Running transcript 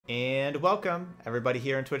And welcome everybody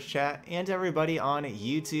here in Twitch chat and everybody on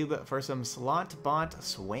YouTube for some Slotbot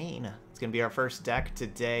Swain. It's going to be our first deck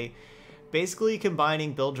today. Basically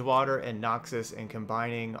combining Bilgewater and Noxus and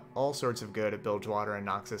combining all sorts of good Bilgewater and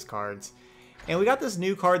Noxus cards. And we got this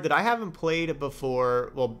new card that I haven't played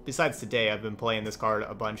before. Well, besides today, I've been playing this card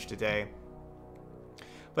a bunch today.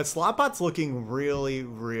 But Slotbot's looking really,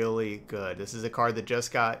 really good. This is a card that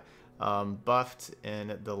just got buffed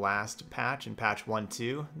in the last patch, in patch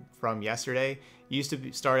 1.2 from yesterday. It used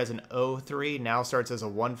to start as an 0.3, now starts as a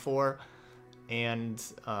 1.4, and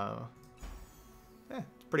it's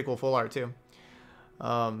pretty cool full art too.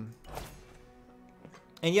 And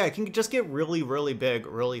yeah, it can just get really, really big,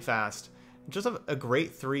 really fast. Just a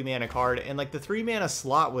great 3-mana card, and like the 3-mana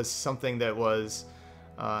slot was something that was,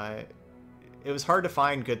 it was hard to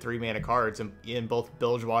find good 3-mana cards in both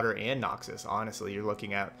Bilgewater and Noxus. Honestly, you're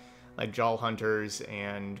looking at like Jaw Hunters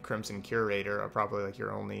and Crimson Curator are probably like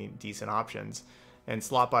your only decent options. And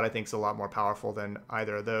Slotbot I think is a lot more powerful than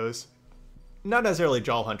either of those. Not necessarily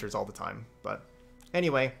Jaw Hunters all the time, but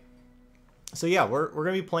anyway. So yeah, we're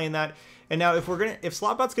gonna be playing that. And now if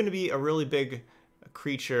Slotbot's gonna be a really big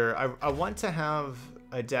creature, I want to have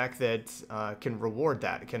a deck that can reward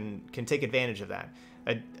that, can take advantage of that.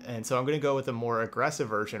 And so I'm gonna go with a more aggressive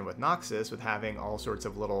version with Noxus, with having all sorts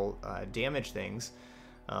of little damage things.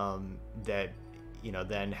 That, you know,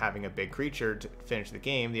 then having a big creature to finish the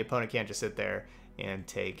game, the opponent can't just sit there and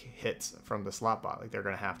take hits from the Slotbot. Like, they're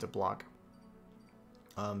going to have to block.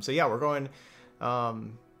 So yeah, we're going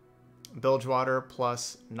Bilgewater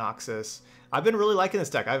plus Noxus. I've been really liking this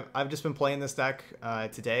deck. I've just been playing this deck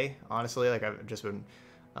today, honestly. Like, I've just been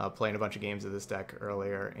playing a bunch of games of this deck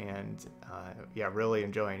earlier, and yeah, really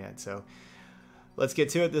enjoying it. So let's get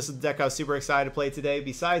to it. This is the deck I was super excited to play today.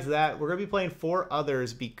 Besides that, we're going to be playing 4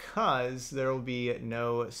 others because there will be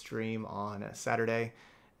no stream on Saturday.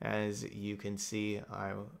 As you can see,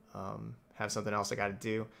 I have something else I got to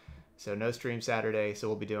do. So no stream Saturday. So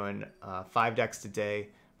we'll be doing 5 decks today,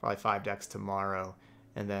 probably 5 decks tomorrow,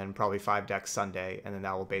 and then probably 5 decks Sunday. And then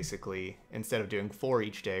that will basically, instead of doing 4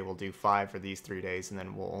 each day, we'll do 5 for these 3 days, and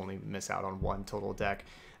then we'll only miss out on 1 total deck.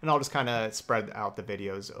 And I'll just kind of spread out the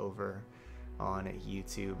videos over on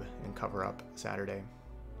YouTube and cover up Saturday.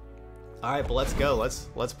 All right, but let's go.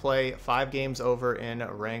 Let's play 5 games over in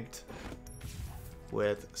ranked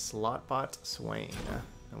with Slotbot Swain.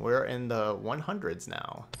 And we're in the 100s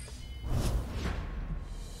now.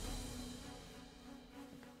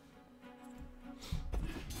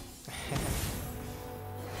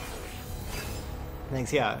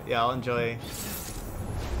 Thanks. Yeah, I'll enjoy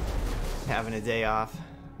having a day off.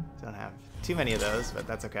 Don't have too many of those, but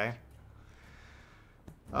that's okay.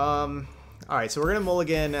 Alright, so we're gonna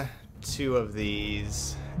mulligan 2 of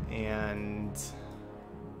these, and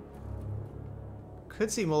could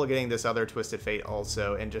see mulliganing this other Twisted Fate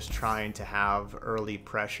also, and just trying to have early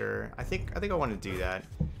pressure. I think I want to do that.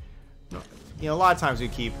 You know, a lot of times we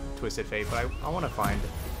keep Twisted Fate, but I want to find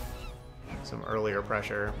some earlier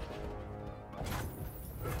pressure.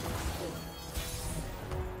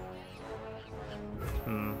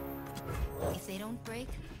 If they don't break,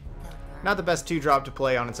 not the best 2-drop to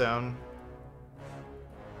play on its own,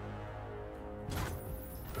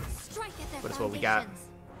 but it's what we got.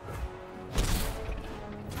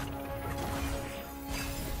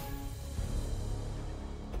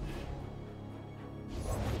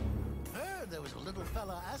 There was a little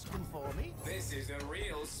fella asking for me. This is a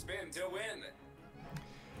real spin to win.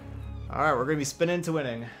 All right, we're gonna be spinning to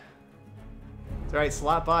winning. That's right,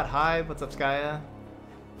 Slotbot. Hi, what's up, Skya?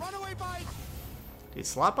 Runaway bike. Dude,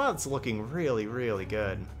 Slotbot's looking really, really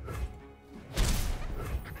good.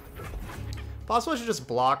 Possible I should just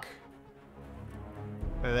block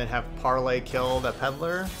and then have Parlay kill the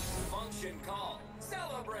Peddler. Function call.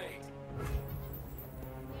 Celebrate.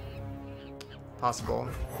 Possible.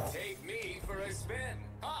 Take me for a spin.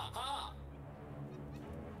 Ha ha.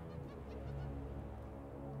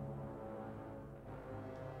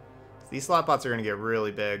 These Slotbots are gonna get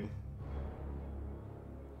really big.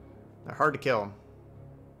 They're hard to kill.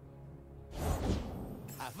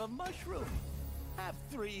 Have a mushroom. Have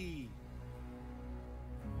 3.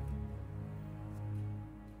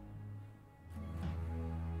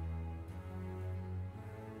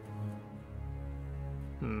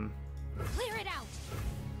 clear it out.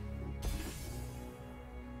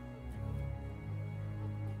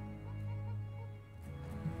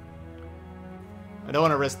 I don't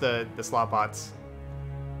want to risk the Slotbots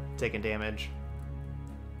taking damage.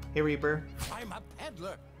 Hey, Reaper. I'm a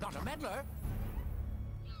peddler, not a meddler.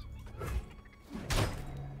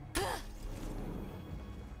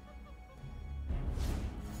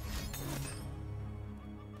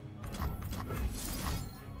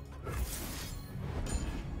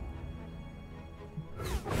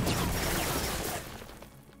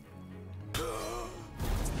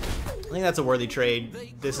 I think that's a worthy trade.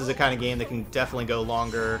 This is a kind of game that can definitely go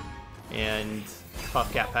longer, and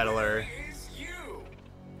Puffcat Peddler Is you.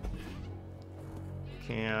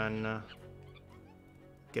 can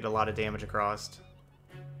get a lot of damage across.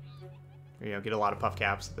 Or, you know, get a lot of puff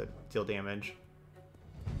caps that deal damage.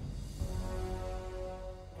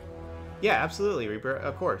 Yeah, absolutely, Reaper.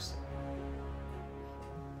 Of course.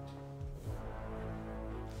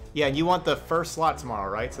 Yeah, and you want the first slot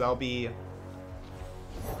tomorrow, right? So that'll be,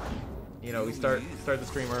 you know, we start the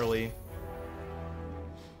stream early.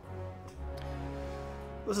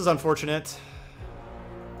 This is unfortunate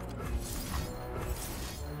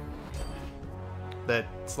that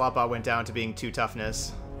Slotbot went down to being 2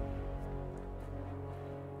 toughness,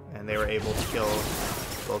 and they were able to kill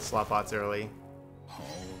both Slotbots early. All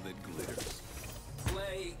that glitters.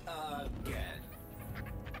 Play again.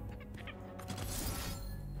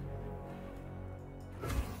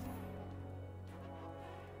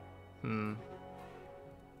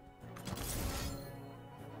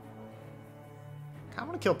 I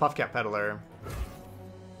want to kill Puffcat Peddler.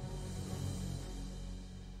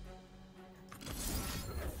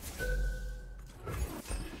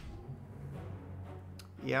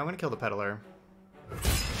 Yeah, I'm gonna kill the Peddler.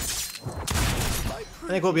 I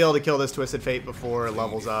think we'll be able to kill this Twisted Fate before it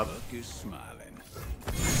levels up. Luck is smiling.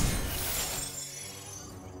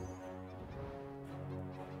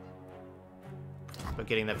 But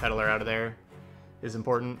getting that Peddler out of there is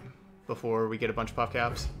important before we get a bunch of puff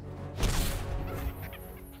caps.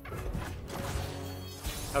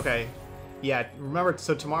 Okay. Yeah, remember,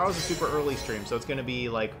 so tomorrow's a super early stream, so it's going to be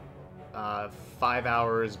like 5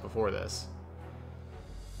 hours before this.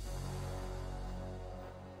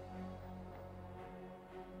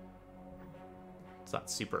 It's not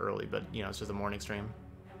super early, but, you know, it's just a morning stream.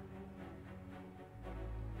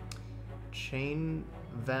 Chain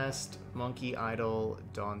Vest, Monkey Idol,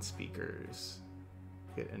 Dawn Speakers.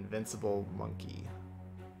 Get Invincible Monkey.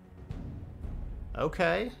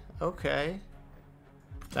 Okay, okay.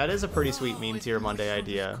 That is a pretty sweet meme tier Monday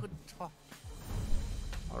idea. I'll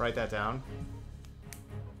write that down.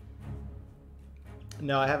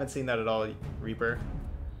 No, I haven't seen that at all, Reaper.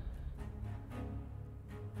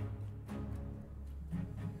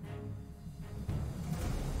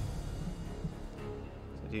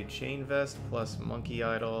 So do Chain Vest plus Monkey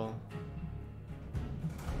Idol.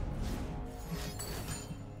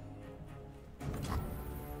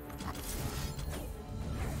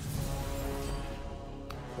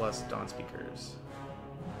 Plus Dawn Speakers.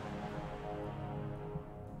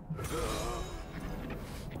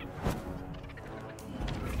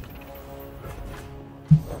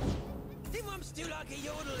 Think I'm still like a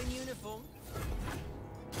yodel in uniform?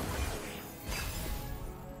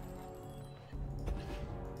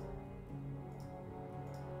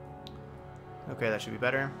 Okay, that should be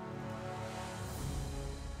better.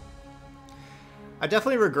 I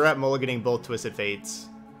definitely regret mulliganing both Twisted Fates.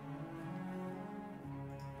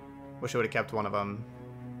 Wish I would have kept one of them.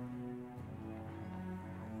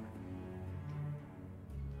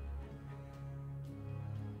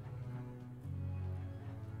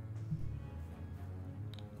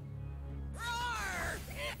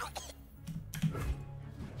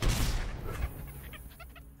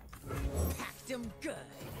 Packed 'em good.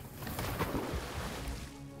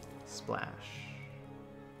 Splash.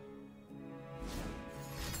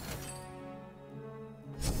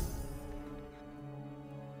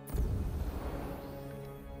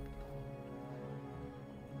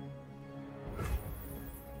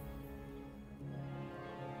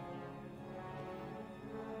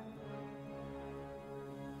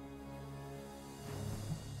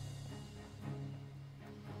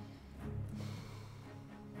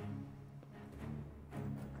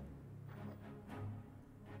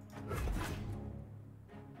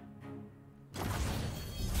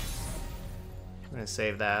 I'm gonna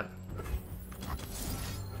save that.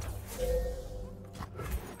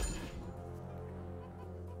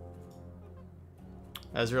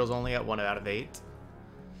 Ezreal's only at 1 out of 8.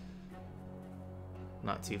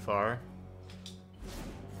 Not too far.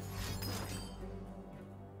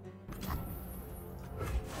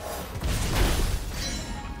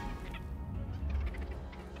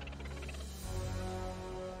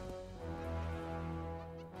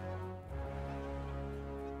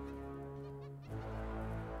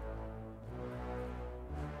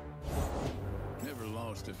 Never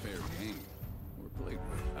lost a fair game. Or played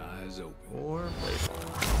with eyes open. Or playful.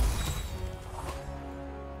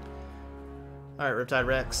 Alright, Riptide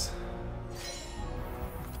Rex.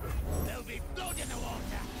 There'll be blood in the water.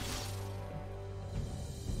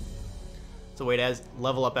 So wait, as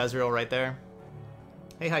level up Ezreal right there.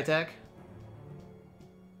 Hey, High Tech.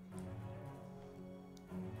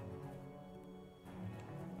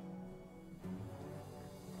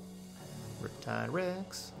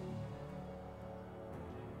 Tyrex.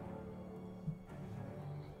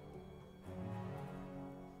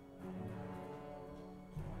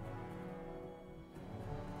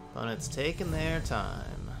 Opponent's taking their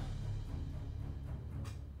time.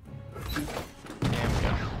 There we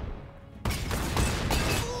go.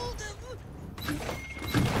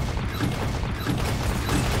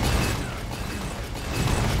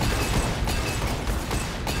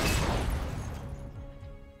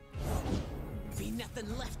 Be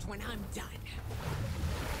nothing left when I'm done.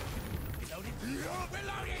 Reloading.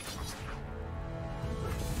 Reloading.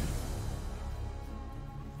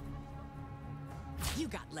 You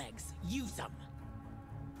got legs. Use them.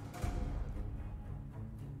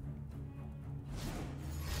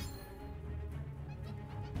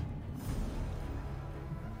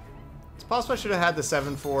 It's possible I should have had the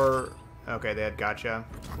 7-4. Okay, they had gotcha.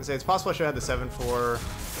 I was gonna say it's possible I should have had the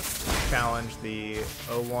 7-4 challenge the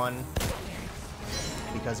 0-1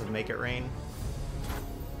 because of Make It Rain.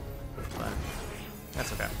 But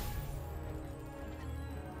that's okay.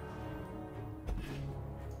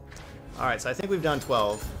 Alright, so I think we've done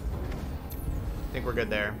 12. I think we're good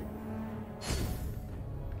there.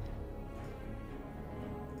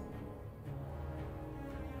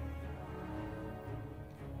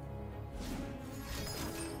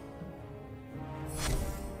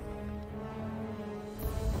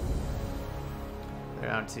 They're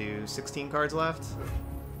down to 16 cards left.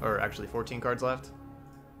 Or actually 14 cards left.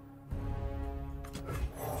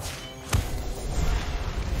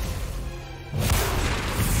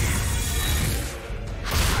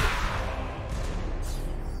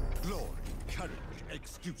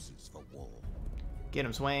 Excuses for war. Get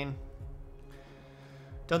him, Swain.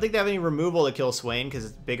 Don't think they have any removal to kill Swain because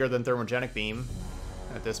it's bigger than Thermogenic Beam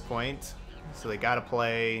at this point. So they gotta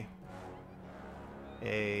play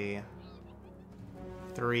a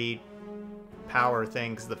 3 power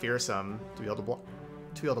thing because the Fearsome to be able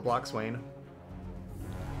to block Swain.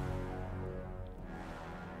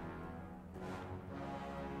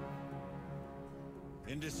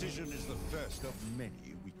 Indecision is the first of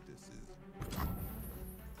many weaknesses.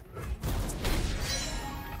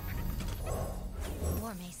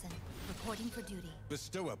 War Mason, reporting for duty.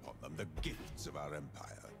 Bestow upon them the gifts of our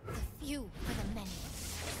empire. The few for the many.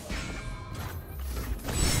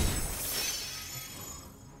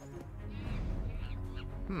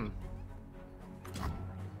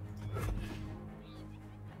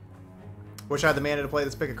 Wish I had the mana to play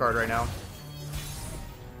this pick a card right now.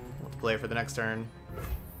 We'll have to play it for the next turn.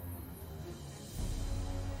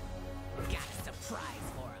 Got a surprise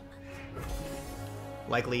for him.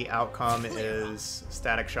 Likely outcome is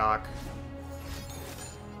Static Shock.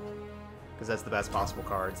 Because that's the best possible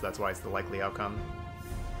card, so that's why it's the likely outcome.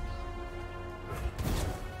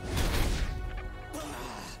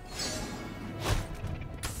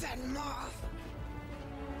 Set him off.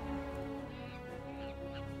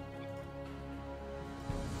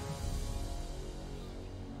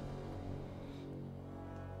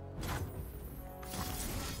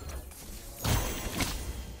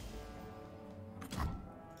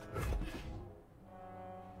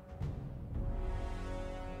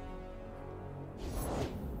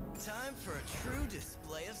 Time for a true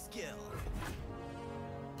display of skill.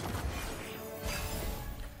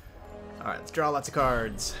 Alright, let's draw lots of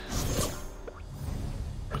cards.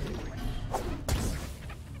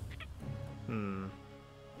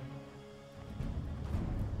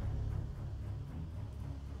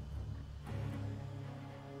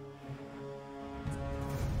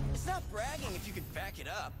 It's not bragging if you can back it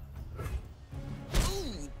up.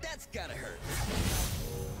 Ooh, that's gotta hurt.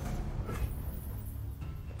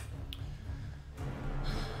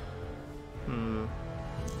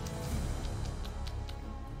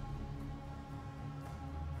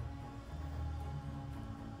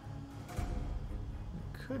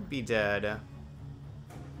 Could be dead.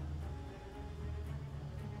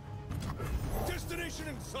 Destination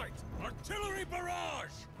in sight! Artillery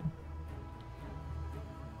barrage!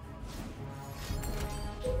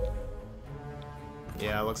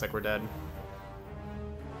 Yeah, looks like we're dead.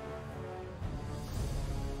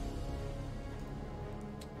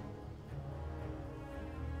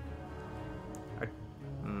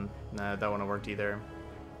 Nah, that wouldn't have worked either.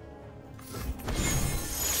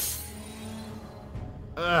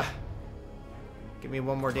 Ugh! Give me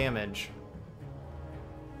one more damage.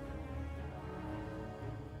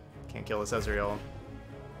 Can't kill this Ezreal.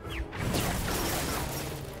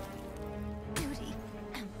 Duty,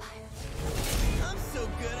 Empire. I'm so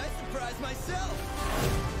good, I surprised myself.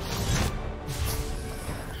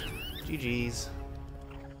 GG's.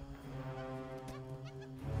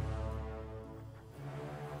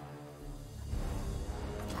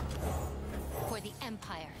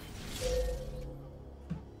 vampire.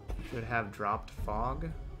 Should have dropped Frog.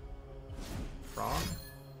 Well,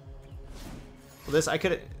 this I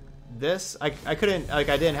couldn't. This I couldn't, like,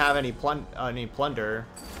 I didn't have any plunder.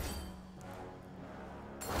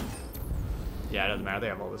 Yeah, it doesn't matter. They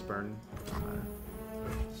have all this burn.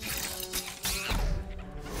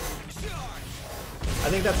 I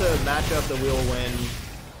think that's a matchup that we'll win.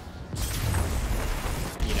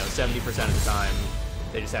 You know, 70% of the time.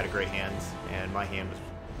 They just had a great hand, and my hand was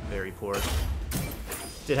very poor.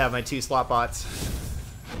 Did have my 2 Slotbots,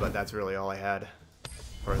 but that's really all I had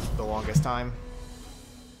for the longest time.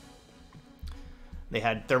 They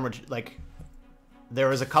had like, there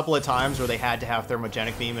was a couple of times where they had to have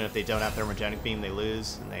Thermogenic Beam, and if they don't have Thermogenic Beam, they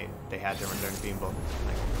lose. And they had Thermogenic Beam both,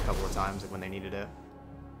 like, a couple of times when they needed it.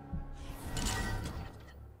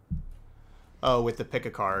 Oh, with the pick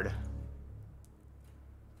a card.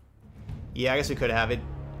 Yeah, I guess we could have it.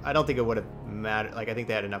 I don't think it would have mattered. Like, I think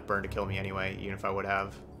they had enough burn to kill me anyway, even if I would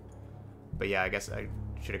have. But yeah, I guess I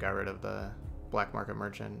should have got rid of the Black Market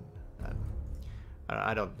Merchant.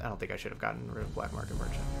 I don't think I should have gotten rid of Black Market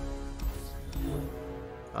Merchant.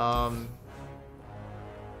 I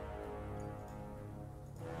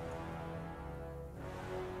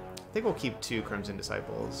think we'll keep 2 Crimson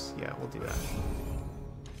Disciples. Yeah, we'll do that.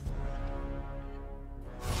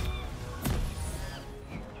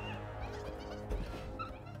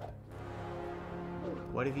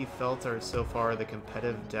 What have you felt are so far the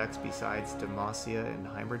competitive decks besides Demacia and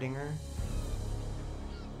Heimerdinger?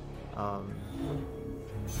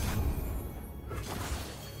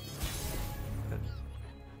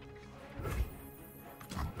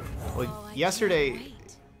 Well, yesterday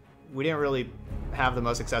we didn't really have the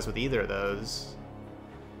most success with either of those.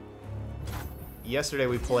 Yesterday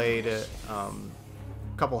we played a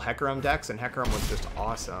couple Hecarim decks, and Hecarim was just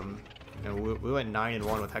awesome. And we went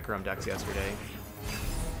 9-1 with Hecarim decks yesterday.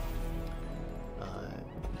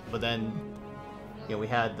 But then, you know, we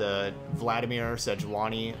had the Vladimir,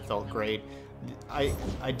 Sejuani, felt great. I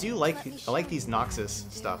like these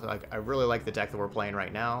Noxus stuff. Like, I really like the deck that we're playing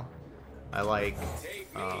right now. I like,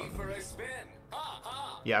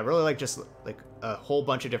 yeah, I really like just like a whole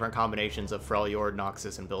bunch of different combinations of Freljord,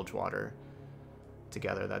 Noxus, and Bilgewater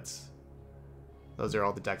together. Those are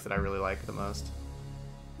all the decks that I really like the most.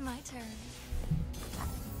 My turn.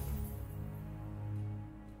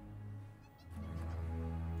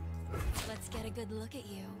 Let's get a good look at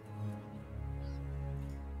you.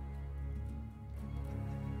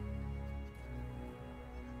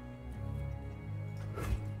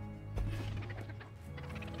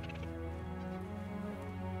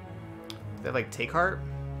 They have, like, Take Heart?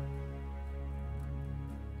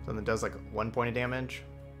 Something that does like 1 point of damage.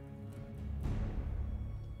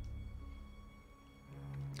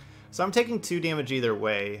 So I'm taking 2 damage either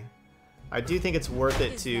way. I do think it's worth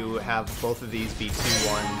it to have both of these be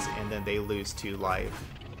 2/1s and then they lose 2 life.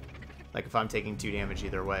 Like, if I'm taking 2 damage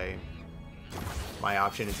either way, my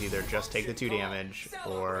option is either just take the 2 damage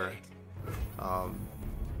or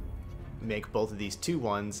make both of these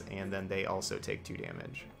 2/1s and then they also take 2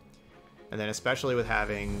 damage. And then especially with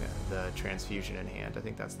having the transfusion in hand, I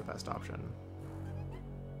think that's the best option.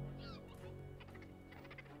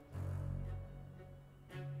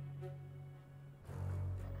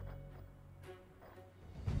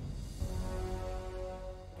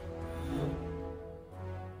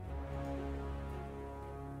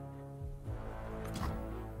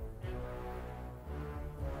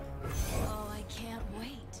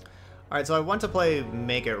 Alright, so I want to play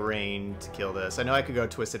Make It Rain to kill this. I know I could go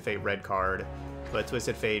Twisted Fate red card, but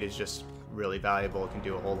Twisted Fate is just really valuable. It can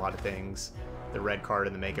do a whole lot of things. The red card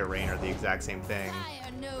and the Make It Rain are the exact same thing.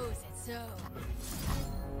 Fire knows it so.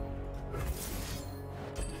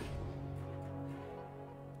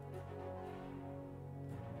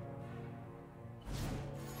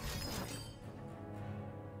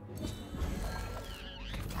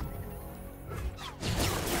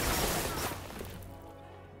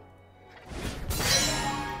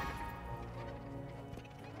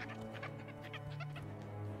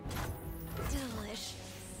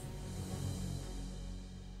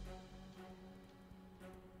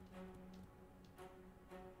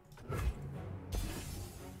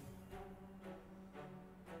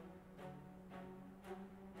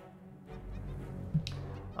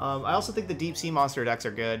 I also think the Deep Sea Monster decks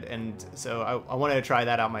are good, and so I wanted to try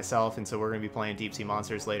that out myself, and so we're going to be playing Deep Sea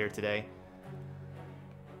Monsters later today.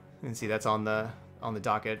 You can see that's on the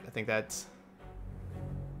docket. I think that's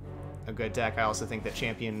a good deck. I also think that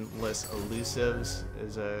Championless Elusives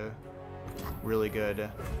is a really good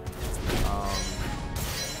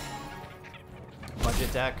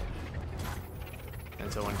budget deck,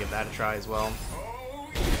 and so I want to give that a try as well.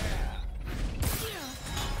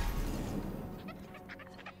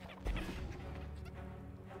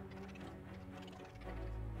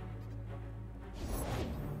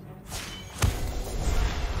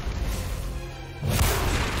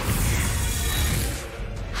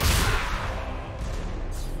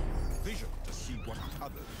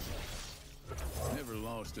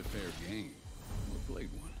 fair game. Or played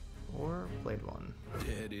one. Or played one.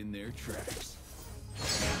 Dead in their tracks.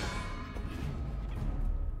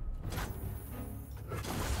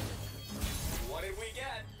 What did we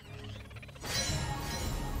get?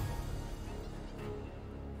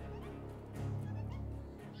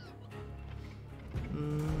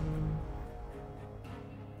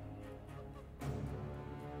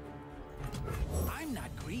 I'm not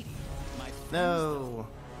greedy. My friends, No.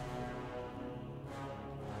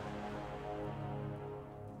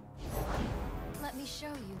 Let me show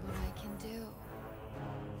you what I can do.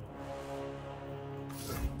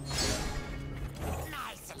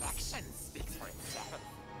 My selection speaks for itself.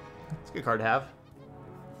 It's a good card to have.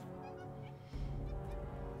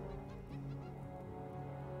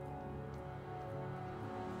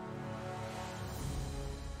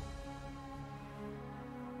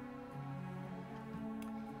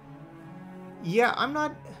 Yeah, I'm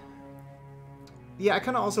not... Yeah, I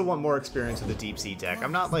kind of also want more experience with the deep sea deck.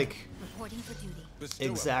 I'm not, like, Reporting for duty.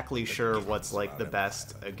 exactly sure what's, like, the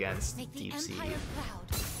best against Make the deep sea Empire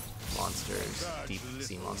proud. monsters, deep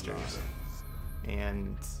sea monsters.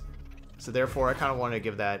 And so therefore, I kind of want to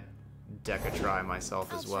give that deck a try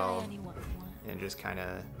myself as well, and just kind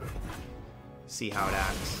of see how it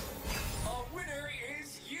acts. A winner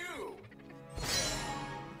is you!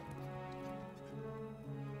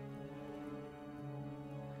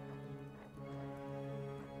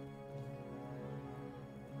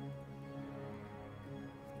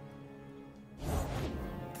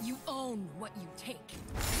 You own what you take.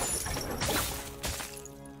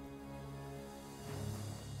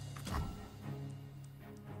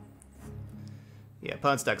 Yeah,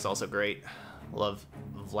 opponent's deck's also great. Love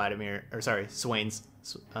Swain's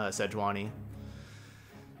Sejuani.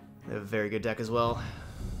 They have a very good deck as well.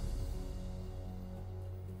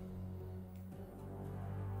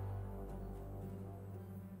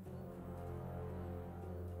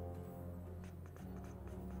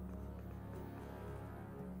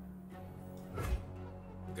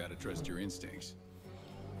 Gotta trust your instincts.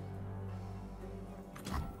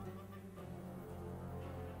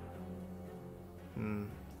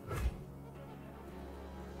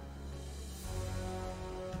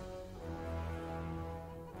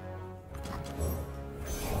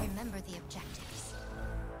 Remember the objectives.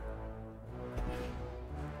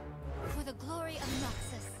 For the glory of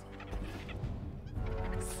Noxus.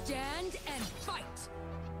 Stand and fight.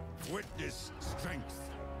 Witness strength.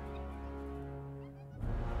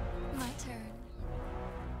 My turn.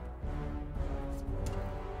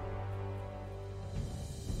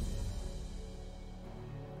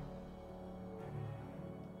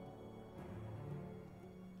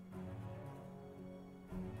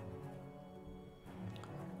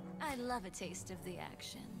 I love a taste of the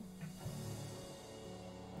action.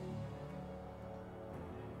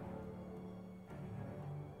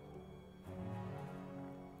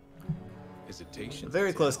 Hesitation. A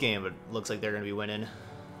very close game, but looks like they're going to be winning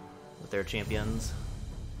with their champions.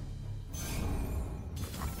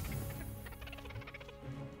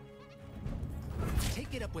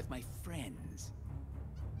 Take it up with my friends.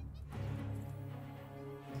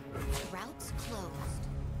 Routes closed.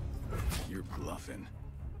 You're bluffing.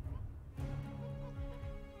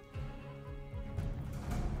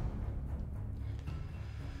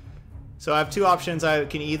 So I have two options. I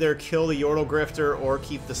can either kill the Yordle Grifter or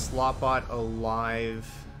keep the Slotbot alive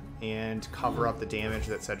and cover up the damage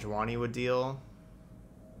that Sejuani would deal.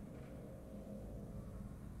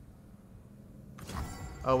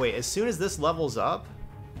 Oh wait, as soon as this levels up?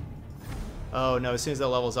 Oh no, as soon as that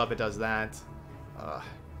levels up it does that. Ugh.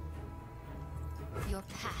 Your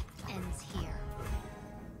path ends here.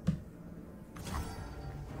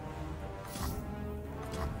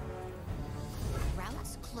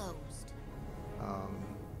 Routes closed.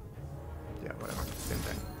 Yeah, whatever. Same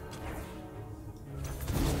thing.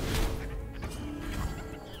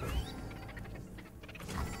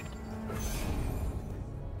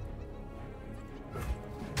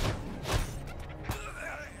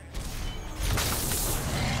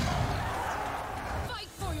 Fight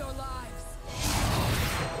for your lives.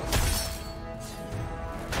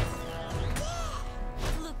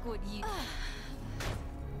 Look what you...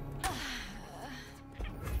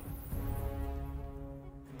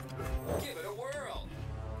 Give it a whirl!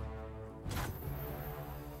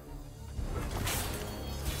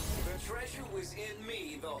 The treasure was in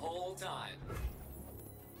me the whole time.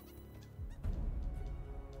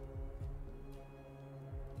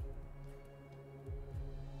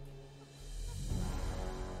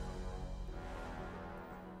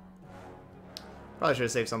 Probably should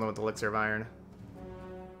have saved something with the Elixir of Iron.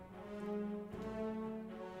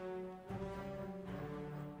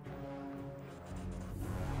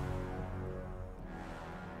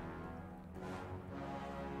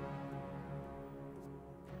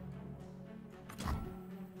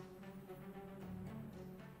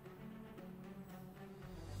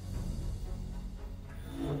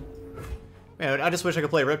 Man, I just wish I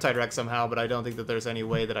could play Riptide Rex somehow, but I don't think that there's any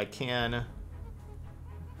way that I can.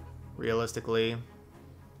 Realistically.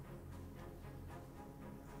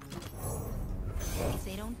 If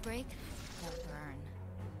they don't break, they'll burn.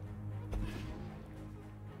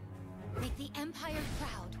 Make the Empire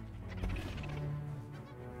proud.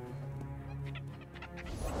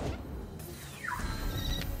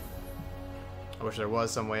 I wish there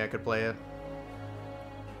was some way I could play it.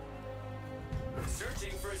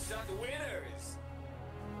 Searching for suck winners.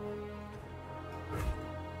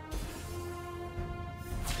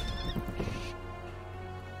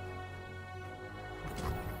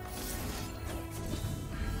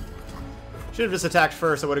 Should have just attacked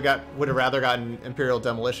first. I would have rather gotten Imperial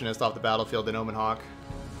Demolitionist off the battlefield than Omen Hawk.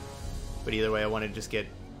 But either way, I wanted to just get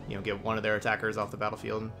one of their attackers off the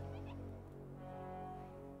battlefield.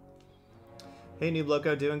 Hey, Noob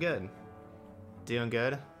Loco, doing good. Doing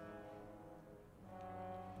good.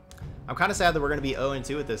 I'm kind of sad that we're going to be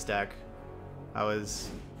 0-2 with this deck. This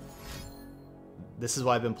is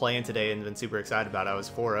what I've been playing today and been super excited about. I was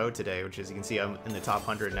 4-0 today, which as you can see, I'm in the top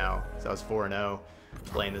 100 now. So I was 4-0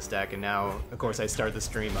 playing this deck, and now, of course, I start the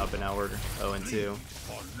stream up, and now we're 0-2.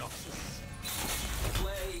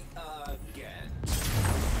 Play again.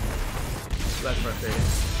 So that's frustrating.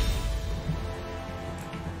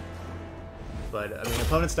 But, I mean,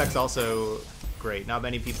 opponent's deck's also great. Not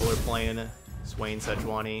many people are playing Swain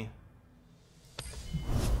Sejuani,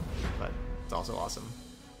 but it's also awesome.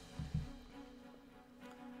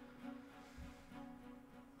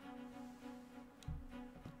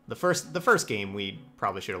 The first game we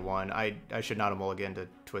probably should have won. I should not have mulliganed to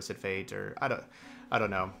Twisted Fate, or I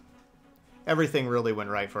don't know. Everything really went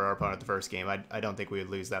right for our opponent the first game. I don't think we would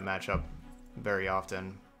lose that matchup very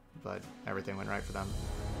often, but everything went right for them.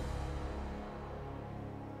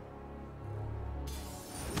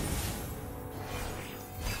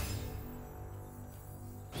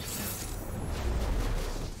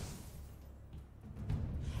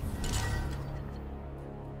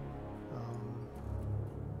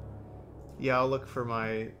 Yeah, I'll look for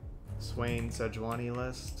my Swain Sejuani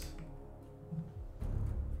list.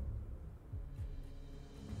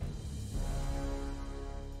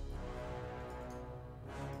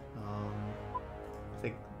 I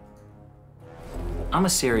think... I'm a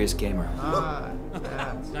serious gamer. Ah,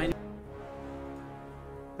 yeah.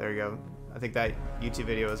 There you go. I think that YouTube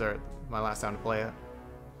video is my last time to play it.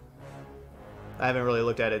 I haven't really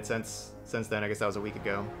looked at it since then. I guess that was a week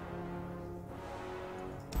ago.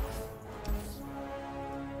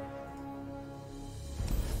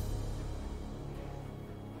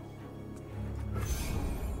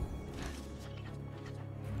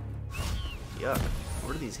 Yuck.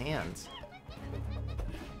 What are these hands?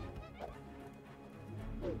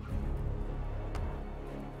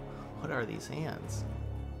 What are these hands?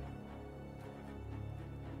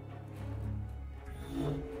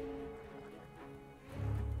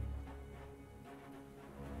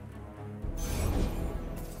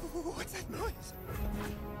 What's that noise?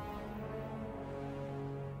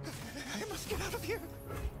 I must get out of here.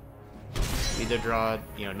 Either draw,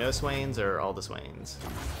 no Swains or all the Swains.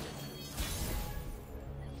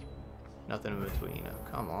 Nothing in between. Oh,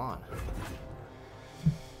 come on.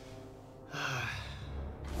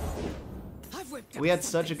 We had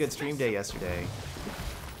such a good stream day yesterday.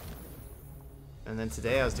 And then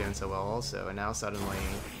today I was doing so well also, and now suddenly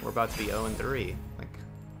we're about to be 0-3. Like,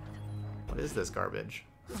 what is this garbage?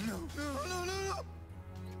 No.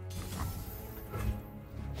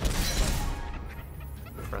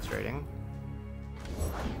 Frustrating.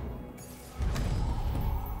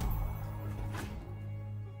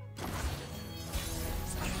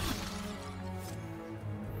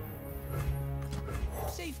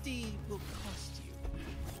 Safety will cost you.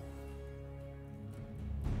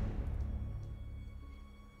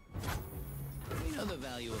 We know the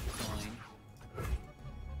value of coin.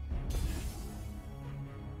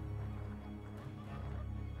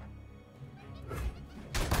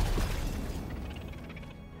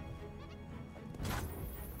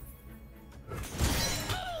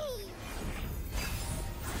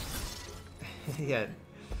 Yeah,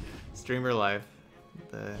 streamer life.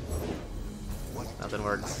 Nothing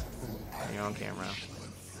works when you're on camera.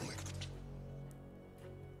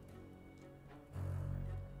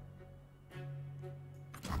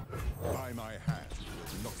 By my hand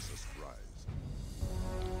will Noxus rise.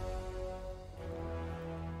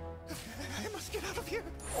 I must get out of here.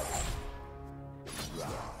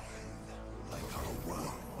 Like a worm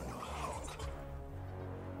on a hawk.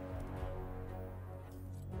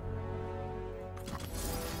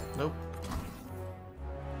 Nope.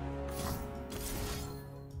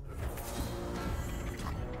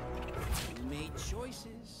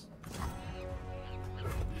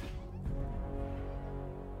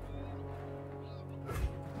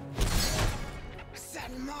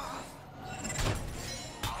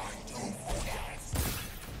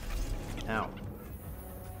 Ow.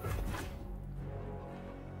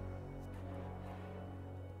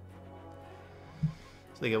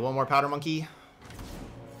 So they get one more powder monkey.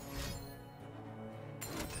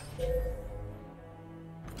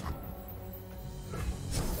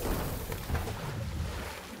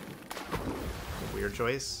 Weird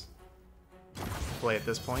choice. Play at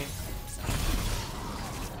this point.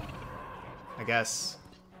 I guess.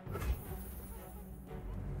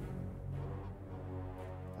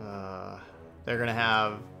 They're gonna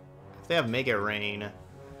have, if they have Make It Rain,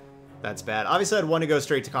 that's bad. Obviously I'd want to go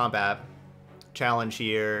straight to combat, challenge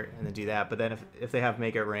here, and then do that, but then if they have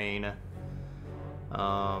Make It Rain,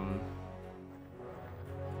 I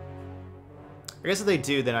guess if they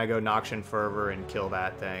do, then I go Noxian Fervor and kill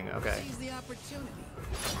that thing. Okay. Seize the opportunity.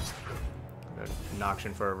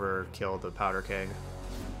 Noxian Fervor, kill the Powder Keg.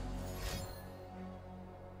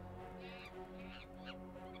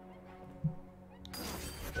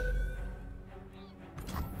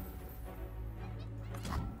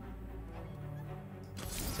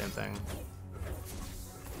 Same thing.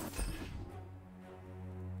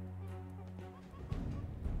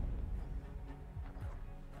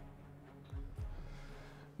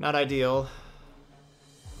 Not ideal.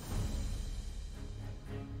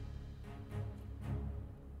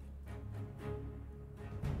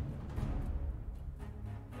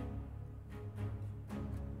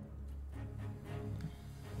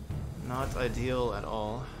 Not ideal at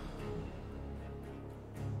all.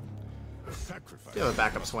 Sacrifice. Do have a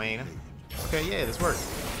backup Swain. Okay, yay, this worked.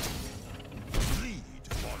 Bleed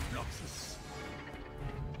on Noxus.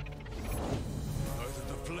 Neither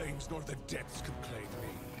the flames nor the depths can claim me.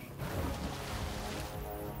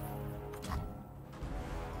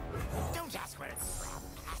 Don't ask where it's from.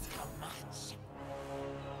 Ask how much.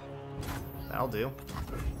 That'll do.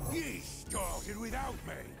 Ye started without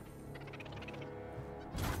me.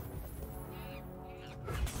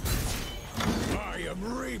 I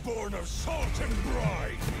am reborn of salt and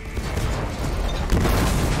brine.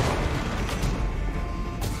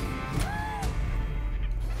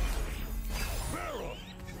 Barrel.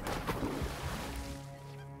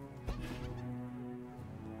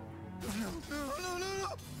 No.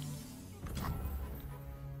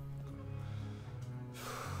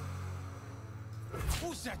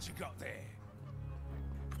 What's that you got there?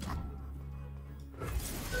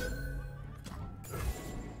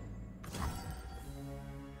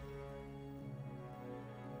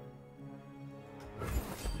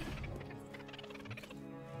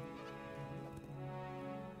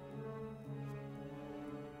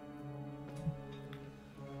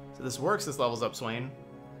 So this works, this levels up Swain.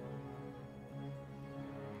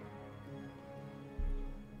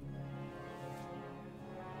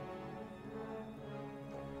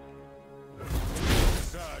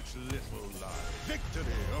 Such little life. Victory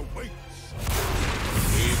awaits.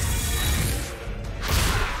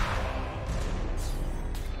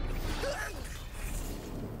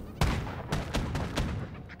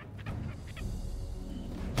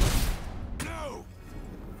 No.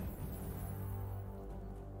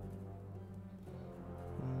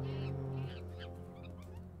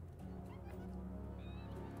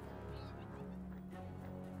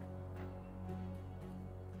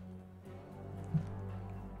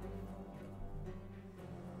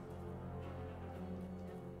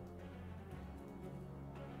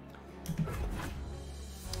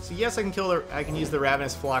 So yes, I can kill the. I can use the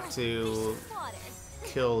Ravenous Flock to Water.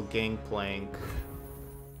 kill Gangplank.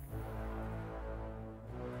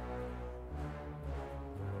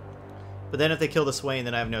 But then if they kill the Swain,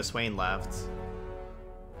 then I have no Swain left.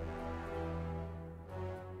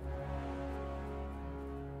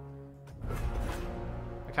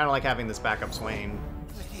 I kind of like having this backup Swain.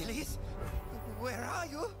 Achilles, where are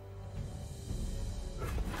you?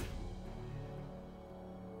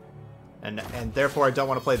 And therefore I don't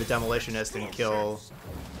want to play the Demolitionist and kill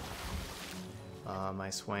my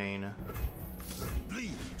Swain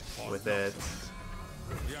Bleed on with it.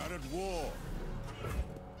 We are at war.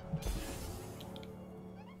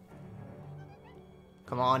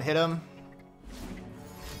 Come on, hit him.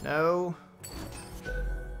 No.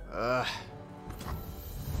 Ugh.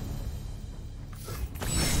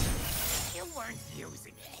 You weren't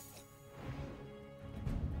using it.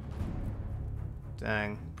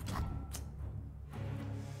 Dang.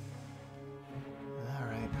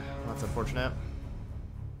 Alright, that's unfortunate.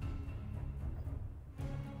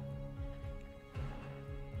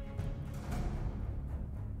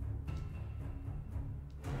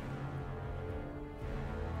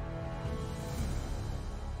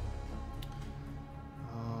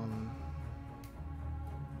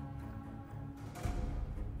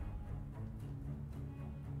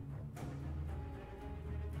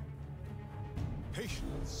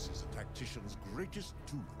 Patience is a tactician's greatest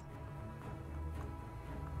tool.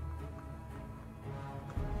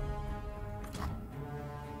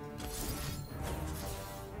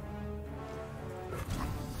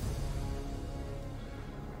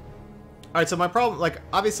 Alright, so my problem, like,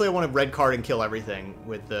 obviously I want to red card and kill everything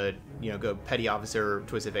with the, you know, go Petty Officer,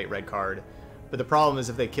 Twisted Fate, red card. But the problem is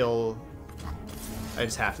if they kill... I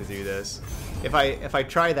just have to do this. If I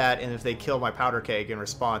try that, and if they kill my Powder Keg in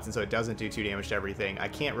response, and so it doesn't do 2 damage to everything, I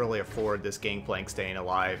can't really afford this Gangplank staying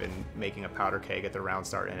alive and making a Powder Keg at the round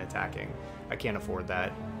start and attacking. I can't afford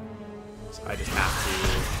that. So I just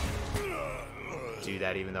have to do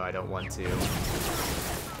that even though I don't want to.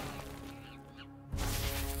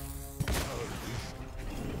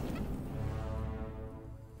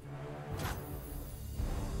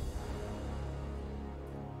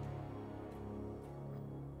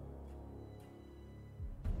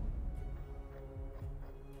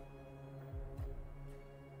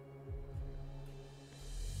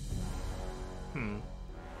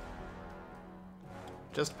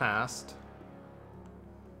 Just passed.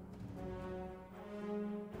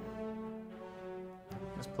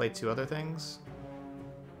 Just play 2 other things.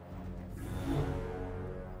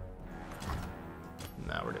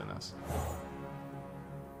 Now we're doing this.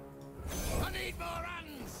 I need more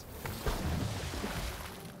hands.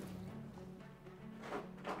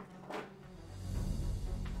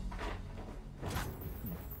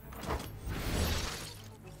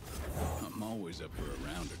 I'm always up for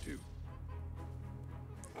a round or two.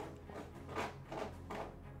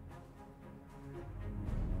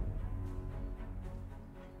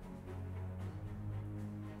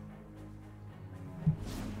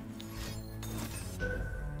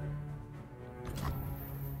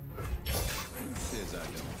 Says I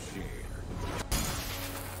don't share.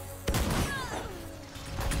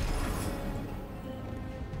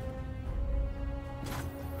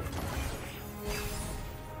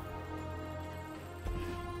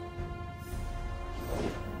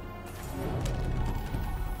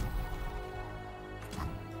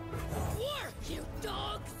 Work, you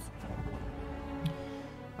dogs!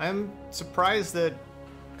 I'm surprised that...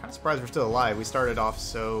 kind of surprised we're still alive. We started off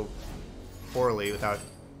so poorly without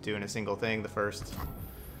doing a single thing the first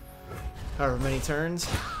however many turns,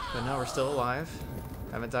 but now we're still alive.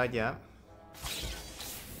 Haven't died yet.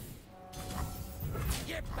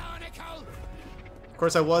 You barnacle! Of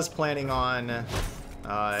course, I was planning on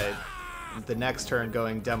the next turn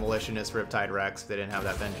going Demolitionist Riptide Rex if they didn't have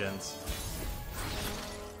that Vengeance.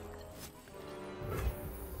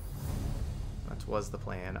 That was the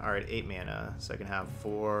plan. Alright, 8 mana, so I can have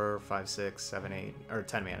 4, 5, 6, 7, 8, or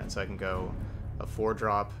 10 mana, so I can go a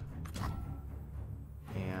 4-drop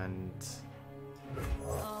and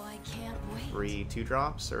Oh, I can't wait. 3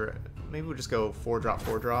 2-drops, or maybe we'll just go 4-drop,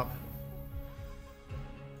 4-drop.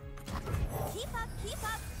 Keep up, keep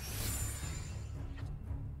up.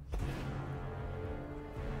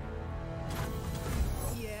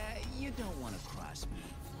 Yeah, you don't want to cross me.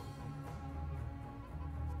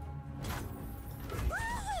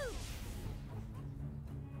 Woohoo!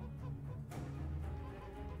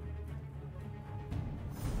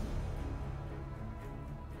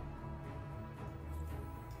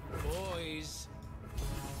 Boys.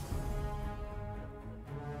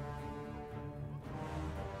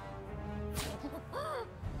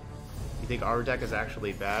 You think our deck is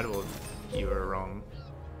actually bad? Well, you were wrong.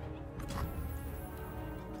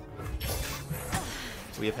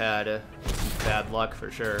 We have had bad luck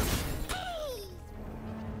for sure.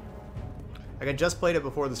 Like, I just played it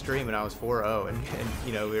before the stream and I was 4-0, and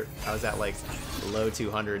you know, I was at like low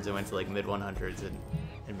 200s and went to like mid 100s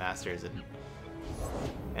in Masters,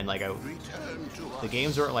 and like the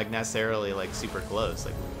games weren't like necessarily like super close,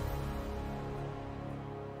 like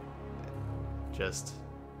just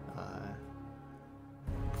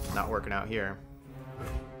not working out here.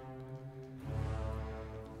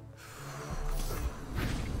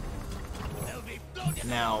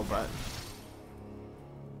 Now, but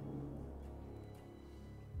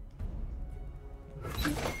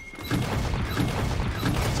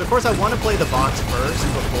so of course I want to play the box first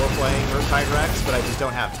before playing Riptide Rex, but I just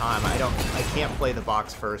don't have time. I can't play the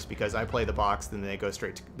box first because I play the box, then they go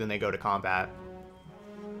then they go to combat,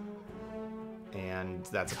 and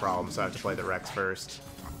that's a problem. So I have to play the Rex first.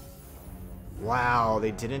 Wow,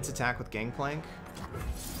 they didn't attack with Gangplank.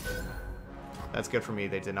 That's good for me.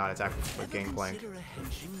 They did not attack with Gangplank. Consider a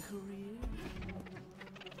henching career?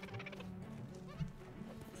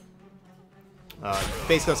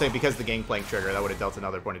 Basically, I'm saying because the Gangplank trigger, that would have dealt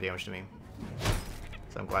another point of damage to me.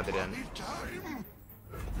 So I'm glad they didn't.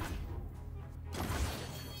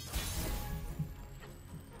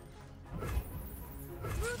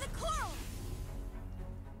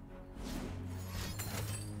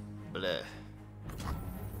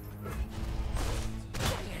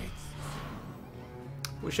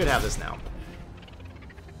 We should have this now.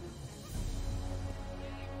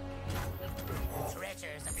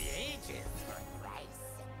 Treasures of the ages for a price.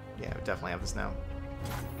 Yeah, we definitely have this now.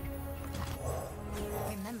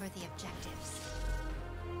 Remember the objectives.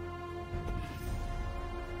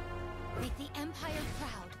 Make the Empire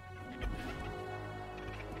proud.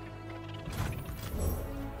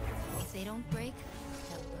 If they don't break,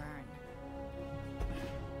 they'll burn.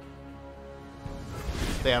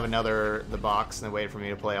 They have the box, and they waited for me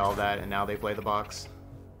to play all that, and now they play the box.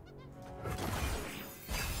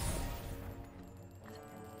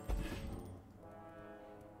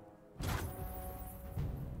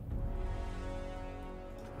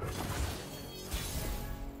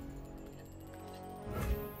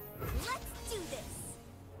 Let's do this.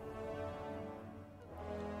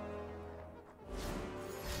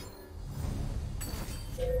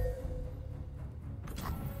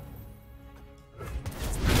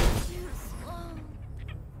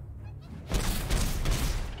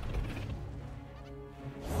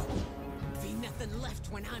 Be nothing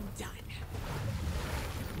left when I'm done.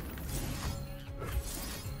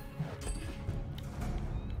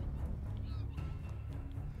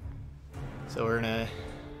 So we're gonna,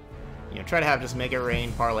 try to have just make it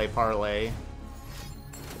rain, parlay, parlay,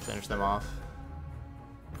 to finish them off.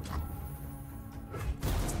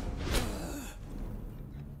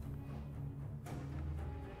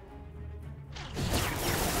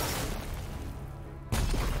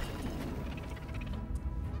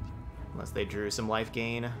 Unless they drew some life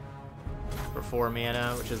gain for 4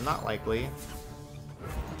 mana, which is not likely.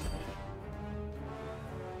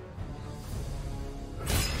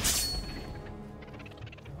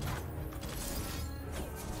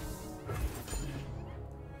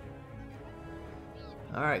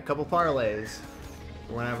 Alright, couple parlays.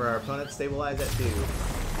 Whenever our opponents stabilize at 2.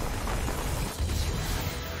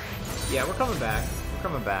 Yeah, we're coming back. We're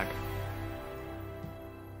coming back.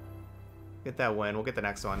 Get that win. We'll get the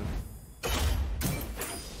next one.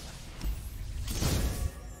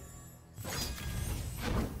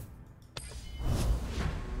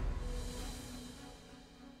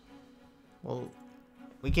 Well,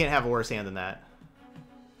 we can't have a worse hand than that.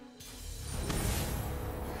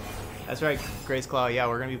 That's right, Grace Claw. Yeah,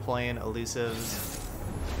 we're going to be playing Elusives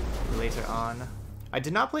later on. I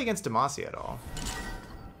did not play against Demacia at all.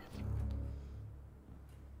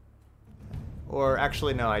 Or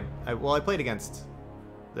actually, no, I played against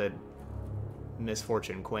the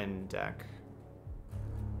Misfortune Quinn deck.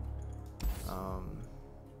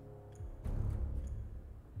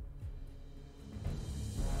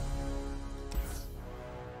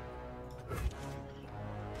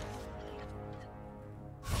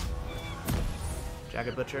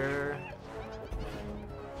 Jagged Butcher.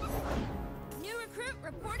 New recruit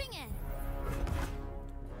reporting in.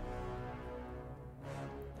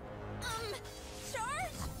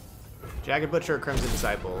 Charge? Jagged Butcher or Crimson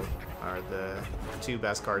Disciple are the 2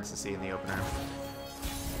 best cards to see in the opener.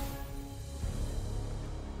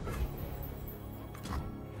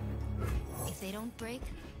 If they don't break,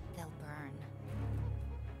 they'll burn.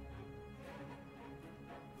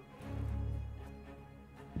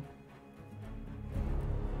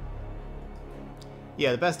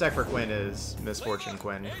 Yeah, the best deck for Quinn is Misfortune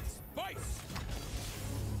Quinn. It's spice.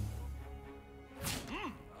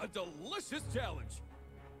 A delicious challenge.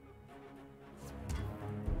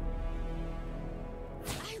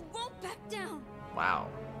 I won't back down. Wow.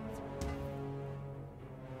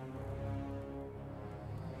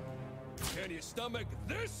 Can you stomach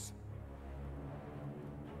this?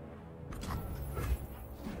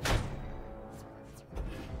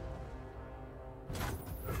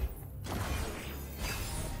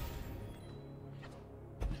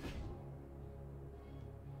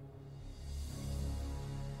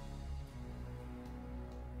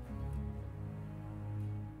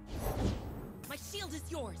 My shield is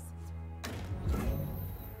yours.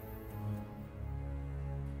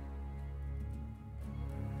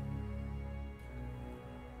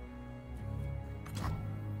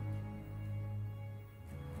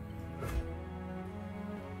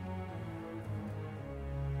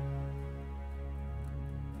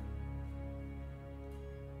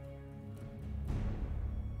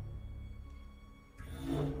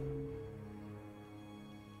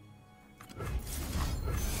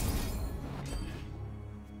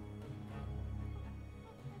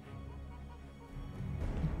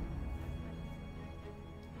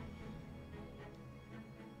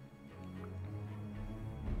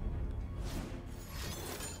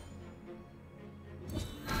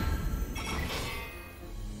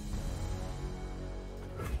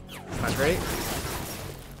 Not great.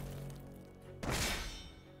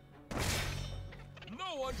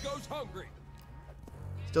 No one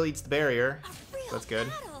Still eats the barrier. A real That's good.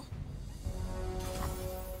 battle.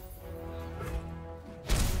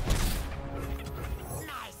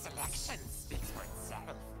 My selection speaks for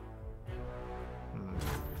itself.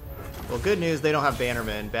 Well, good news, they don't have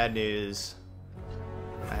Bannerman. Bad news,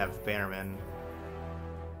 I have Bannerman.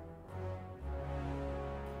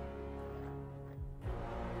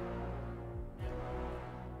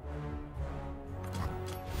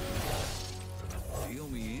 Deal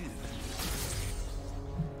me in.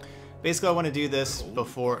 Basically, I want to do this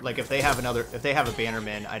before, like, if they have a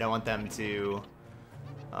Bannerman, I don't want them to,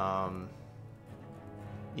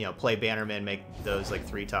 you know, play Bannerman, make those, like,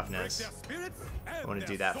 3 toughness. I want to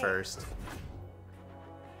do that first.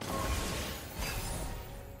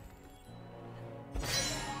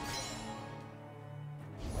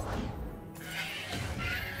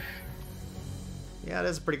 Yeah, it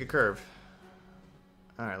is a pretty good curve.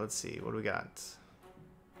 Alright, let's see. What do we got?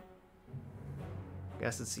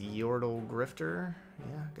 Guess it's Yordle Grifter.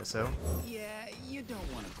 Yeah, guess so. Yeah, you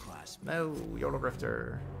don't want to class me. No, Yordle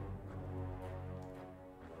Grifter.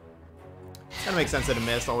 Kind of makes sense that it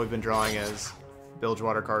missed. All we've been drawing is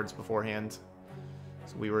Bilgewater cards beforehand.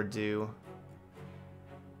 So we were due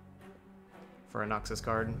for a Noxus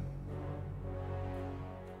card.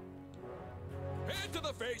 Hand to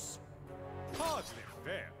the face. Hardly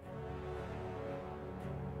fair.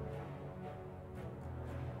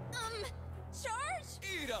 Charge?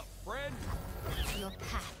 Eat up, friend. Your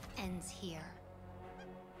path ends here.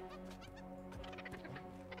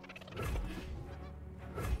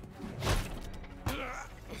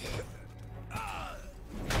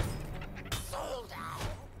 Sold out.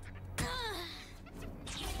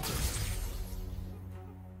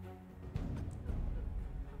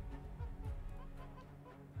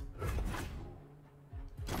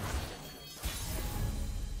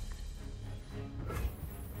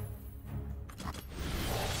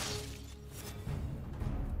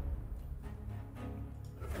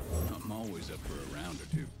 I'm always up for a round or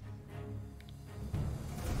two.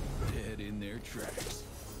 Dead in their tracks.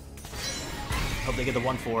 Hope they get the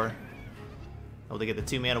 1/4. Hope they get the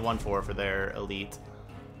 2-mana 1/4 for their elite.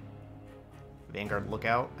 Vanguard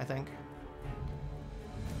Lookout, I think.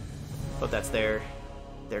 But that's their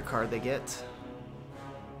card they get.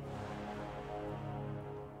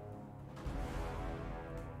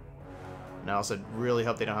 And I also really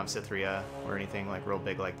hope they don't have Cithria or anything like real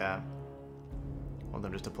big like that. I want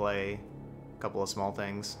them just to play a couple of small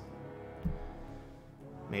things.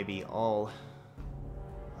 Maybe all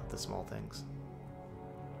of the small things.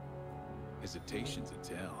 Hesitation's a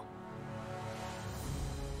tell.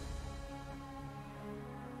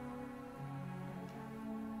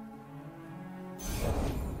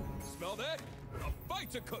 Smell that? A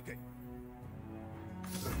fight's a cooking.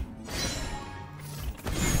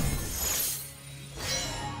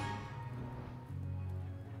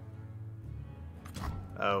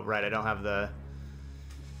 Oh, right, I don't have the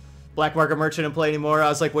Black Market Merchant in play anymore. I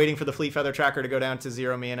was like waiting for the Fleet Feather Tracker to go down to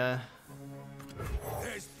 0 mana.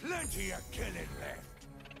 There's plenty of killing left.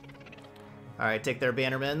 Alright, take their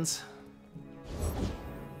Bannermans.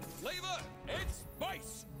 Flavor and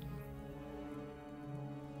spice.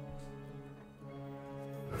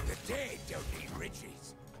 The dead don't need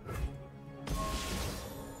riches.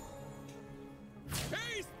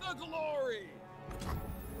 Taste the glory.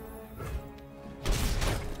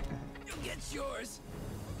 You'll get yours.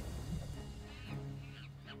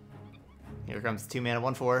 Here comes 2-mana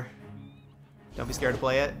 1/4. Don't be scared to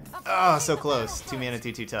play it. Oh, so close. 2-mana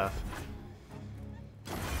 2/2 tough.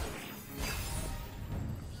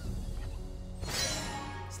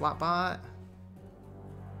 Slotbot.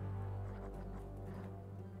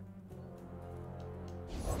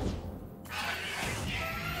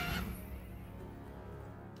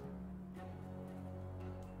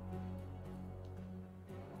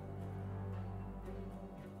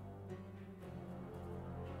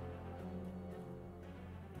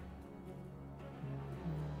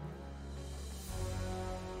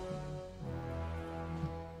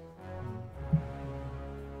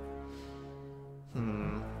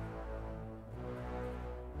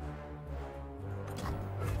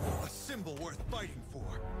 A symbol worth fighting for.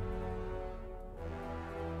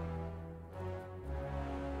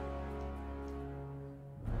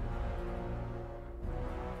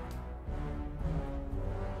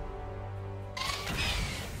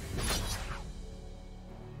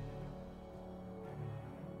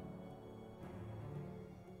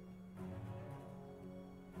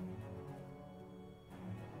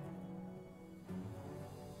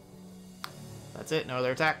 That's it, no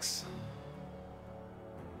other attacks.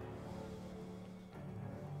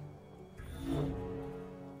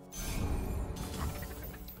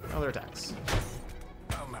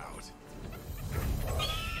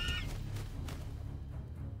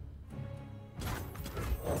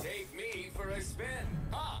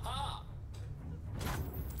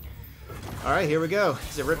 Alright, here we go.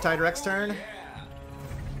 Is it Riptide Rex turn?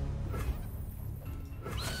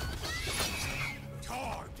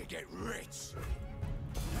 Time to get rich.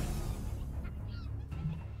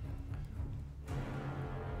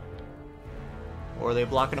 Or are they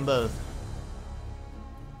blocking them both?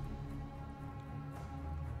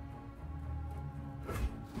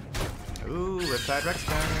 Ooh, Riptide Rex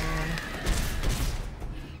turn.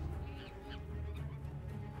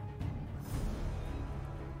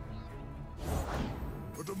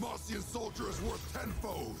 A Demacian soldier is worth 10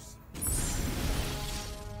 foes.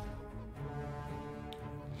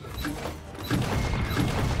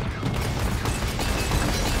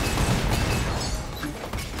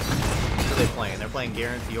 What are they playing? They're playing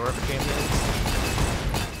Garen Fiora for champions?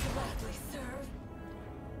 Gladly serve.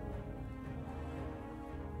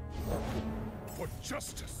 For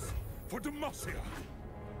justice. For Demacia.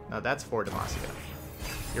 No, that's for Demacia.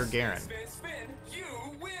 You're Garen. Spin, spin, you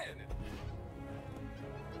win!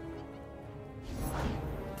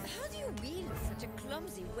 How do you wield such a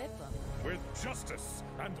clumsy weapon? With justice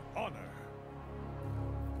and honor.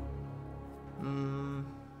 Hmm.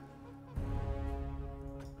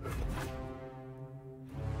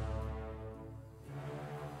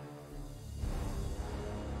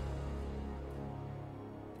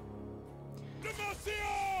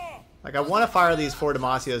 Demacia! Like, I want to fire these four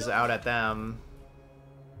Demacias out at them.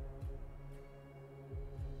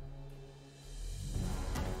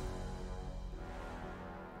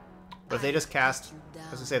 But if they just cast... I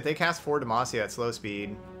was gonna say, if they cast four Demacia at slow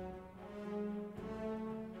speed...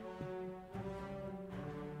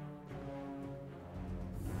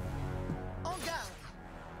 En garde!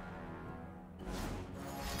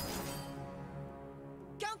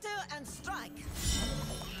 Counter and strike!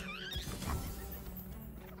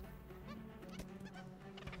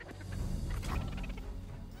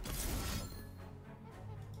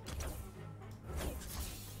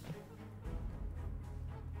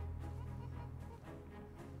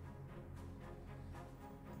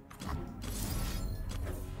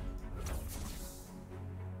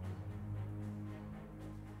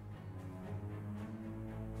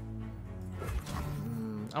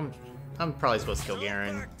 I'm probably supposed to kill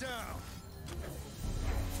Garen. Back down.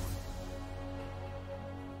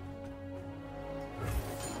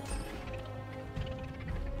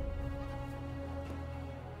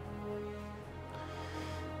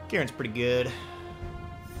 Garen's pretty good.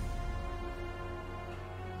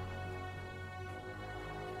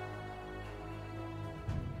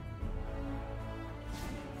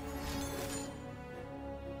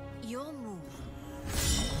 Your move.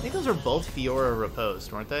 I think those were both Fiora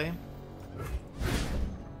riposte, weren't they?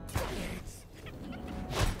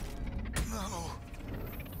 No.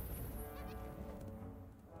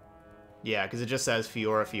 Yeah, because it just says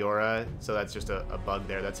Fiora, Fiora, so that's just a bug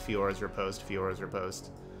there. That's Fiora's riposte, Fiora's riposte.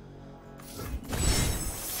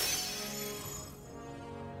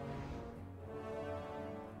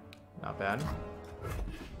 Not bad.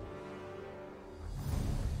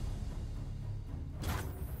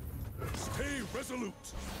 Stay resolute.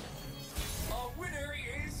 A winner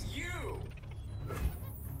is you!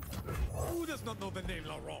 Who does not know the name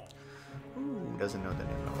Laurent? Ooh, doesn't know the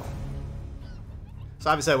name at all. So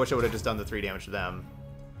obviously I wish I would have just done the 3 damage to them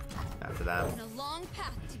after that. On a long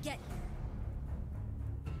path to get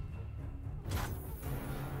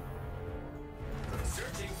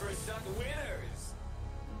Searching for some winners!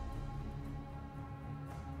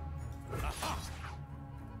 Aha!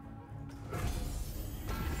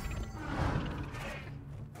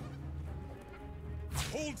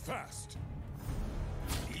 Hold fast.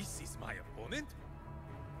 This is my opponent?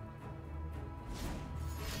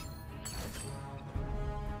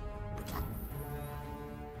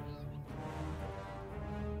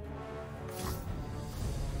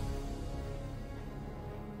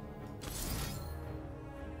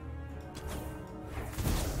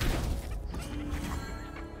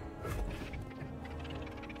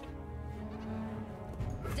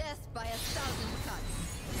 Death by 1,000 cuts.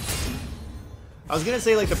 I was gonna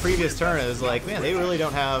say like the previous turn, it was like, man, they really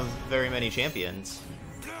don't have very many champions.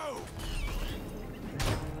 Go!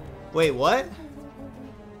 Wait, what?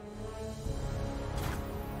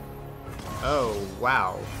 Oh,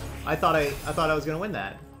 wow. I thought I was gonna win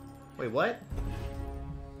that. Wait, what?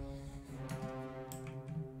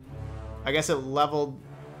 I guess it leveled...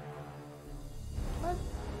 What?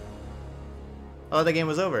 Oh, the game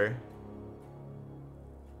was over.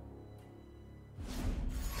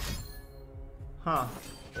 Huh.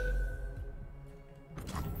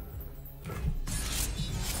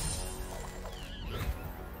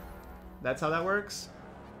 That's how that works?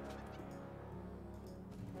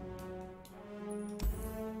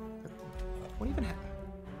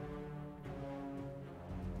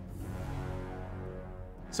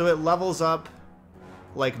 So it levels up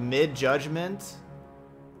like mid-judgment.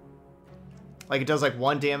 Like it does like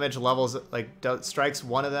 1 damage, levels, like strikes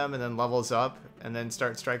one of them and then levels up and then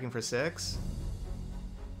starts striking for 6.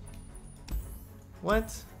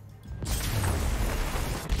 What?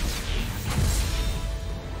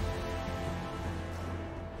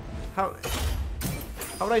 How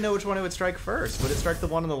would I know which one it would strike first? Would it strike the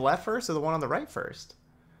one on the left first or the one on the right first?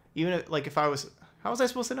 Even if, like, if I was... How was I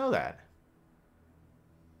supposed to know that?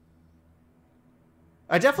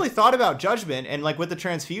 I definitely thought about Judgment, and, like, with the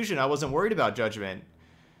transfusion, I wasn't worried about Judgment.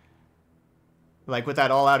 Like, with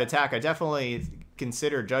that all-out attack, I definitely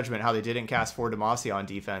considered Judgment, how they didn't cast 4 Demacia on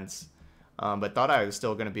defense, but thought I was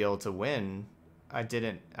still going to be able to win. I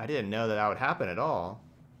didn't know that would happen at all.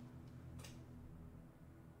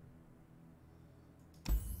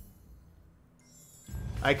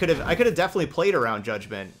 I could have definitely played around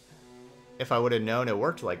Judgment if I would have known it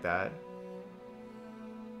worked like that.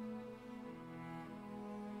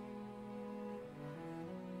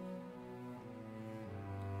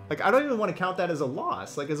 Like, I don't even want to count that as a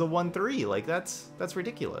loss, like as a 1-3. Like that's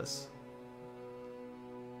ridiculous.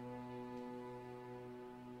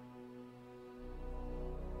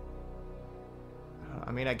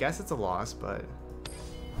 I mean, I guess it's a loss, but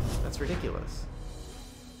that's ridiculous.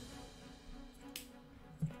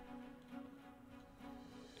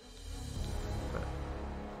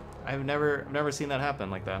 I've never seen that happen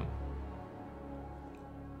like that.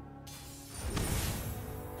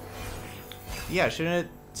 Yeah, shouldn't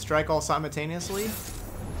it strike all simultaneously?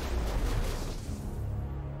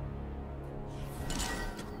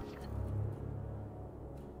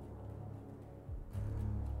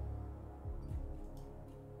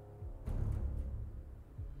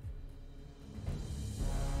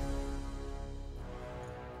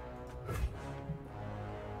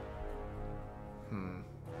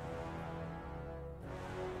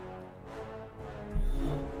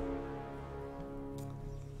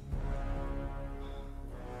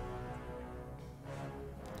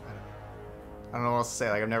 I don't know what else to say.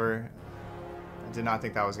 Like, I did not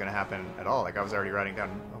think that was going to happen at all. Like, I was already writing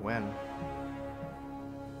down a win.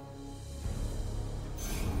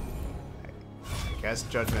 I guess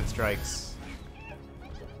Judgment strikes,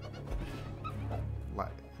 I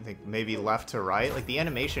think maybe left to right. Like, the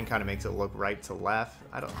animation kind of makes it look right to left.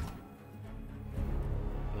 I don't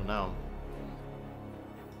know.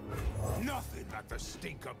 Nothing like the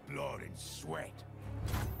stink of blood and sweat.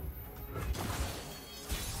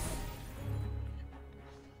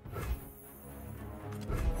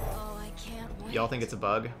 Oh, I can't wait. Y'all think it's a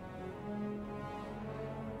bug?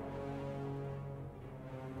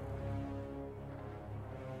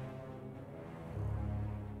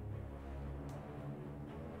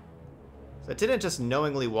 So it didn't just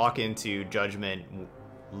knowingly walk into Judgment,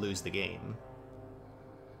 lose the game.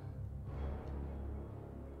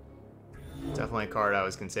 Definitely a card I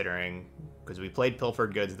was considering, because we played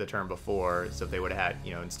Pilfered Goods the turn before, so if they would have had,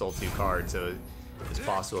 you know, and stole 2 cards, so it's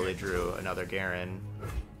possible they drew another Garen.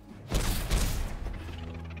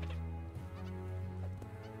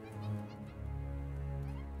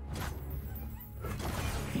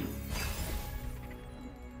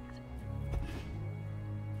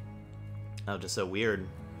 Oh, just so weird.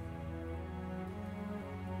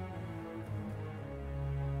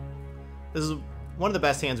 This is one of the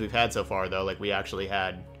best hands we've had so far, though. Like, we actually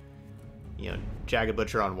had, you know, Jagged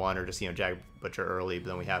Butcher on 1, or just, you know, Jagged Butcher early, but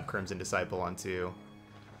then we have Crimson Disciple on 2.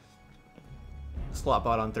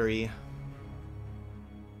 Slotbot on 3.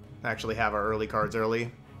 Actually have our early cards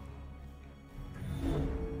early.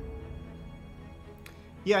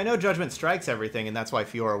 Yeah, I know Judgment strikes everything, and that's why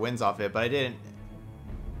Fiora wins off it, but I didn't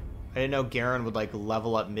know Garen would, like,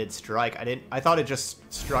 level up mid-strike. I thought it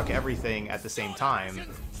just struck everything at the same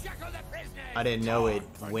time. I didn't know it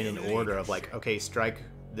went in order of, like, okay, strike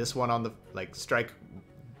this one on the, like, strike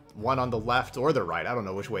one on the left or the right. I don't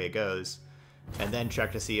know which way it goes. And then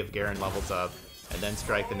check to see if Garen levels up. And then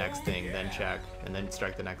strike the next thing, then check. And then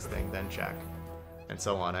strike the next thing, then check. And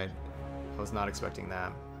so on. I was not expecting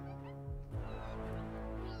that.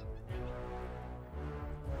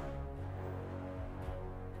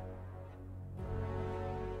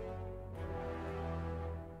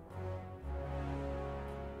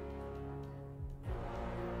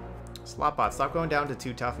 Slotbot, stop going down to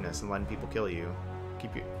 2 toughness and letting people kill you.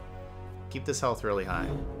 Keep this health really high.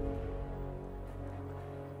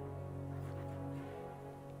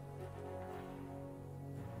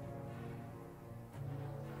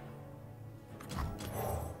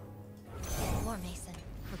 War Mason,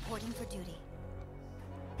 reporting for duty.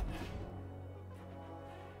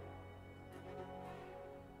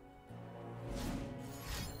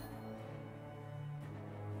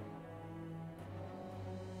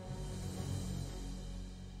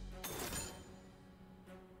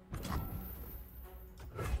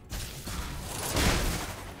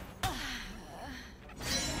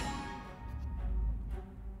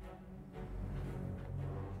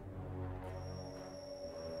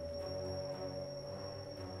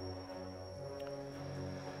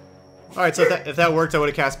 Alright, so if that worked, I would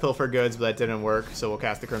have cast Pilfer Goods, but that didn't work, so we'll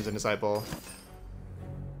cast the Crimson Disciple.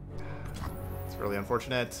 It's really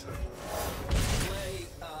unfortunate.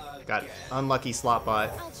 Got unlucky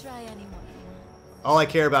Slotbot. I'll try any more. All I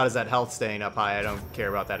care about is that health staying up high. I don't care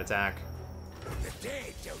about that attack. The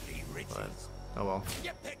dead don't need riches. But, oh well.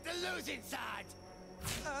 You picked the losing side.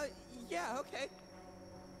 Yeah, okay.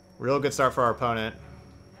 Real good start for our opponent.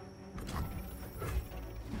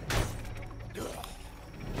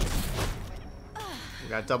 We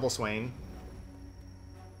got double Swain.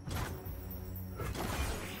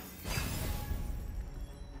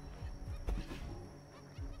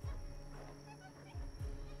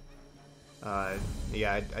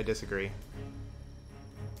 Yeah, I disagree.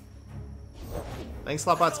 I think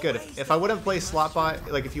Slotbot's good. If I wouldn't play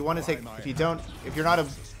Slotbot, like if you want to take, if you're not a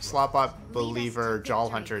Slotbot believer, Jawl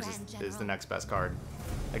Hunters is the next best card.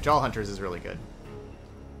 Like Jawl Hunters is really good.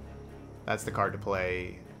 That's the card to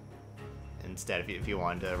play instead if you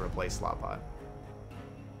wanted to replace Slotbot.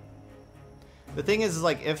 The thing is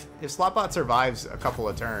like if Slotbot survives a couple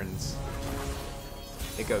of turns,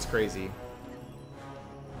 it goes crazy.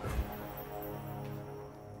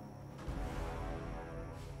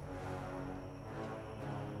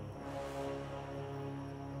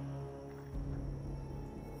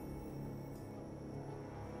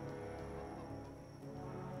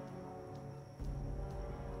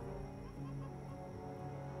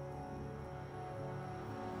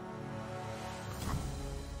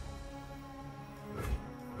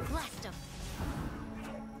 Blast him.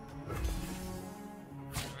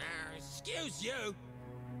 Excuse you.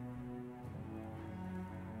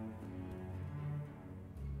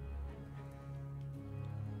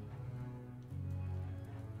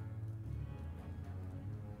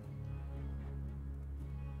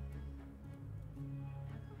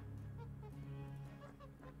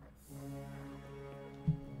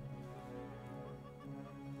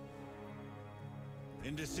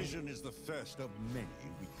 Indecision is the first of many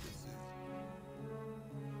weaknesses.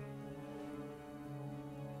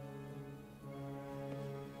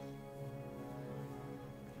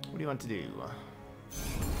 What do you want to do?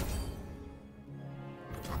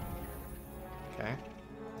 Okay.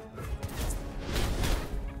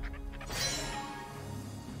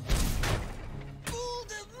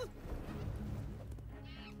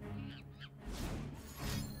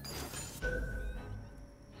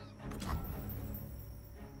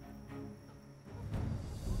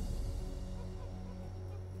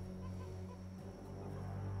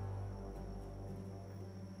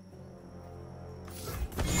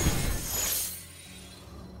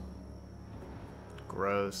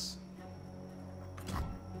 Gross.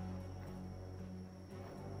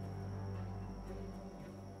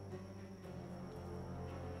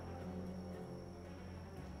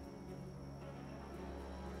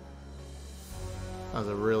 That was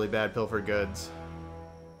a really bad Pilfer Goods.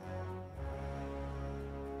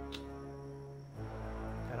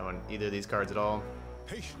 I don't want either of these cards at all.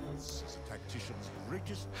 Patience is a tactician's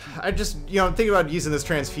greatest. I just, I'm thinking about using this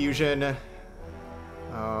transfusion.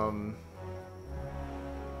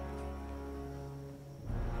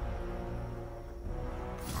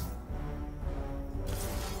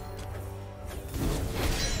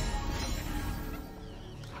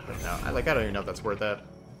 I don't even know if that's worth it.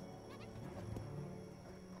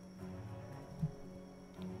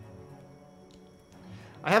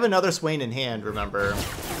 I have another Swain in hand, remember.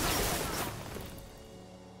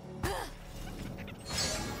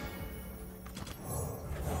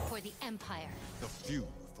 For the Empire. The few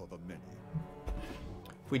for the many.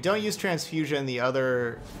 If we don't use Transfusion, the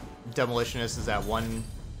other Demolitionist is at 1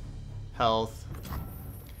 health.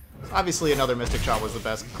 So obviously another Mystic Shot was the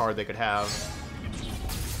best card they could have.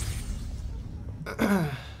 I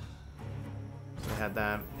had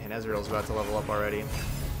that, and Ezreal's about to level up already.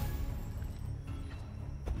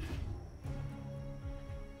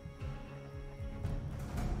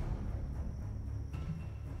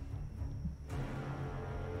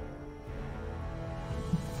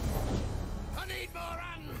 I need more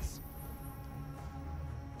hands.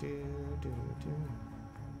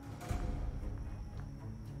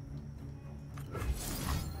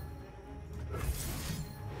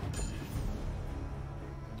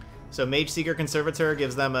 So Mage Seeker Conservator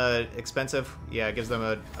gives them a expensive, it gives them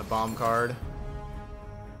a bomb card.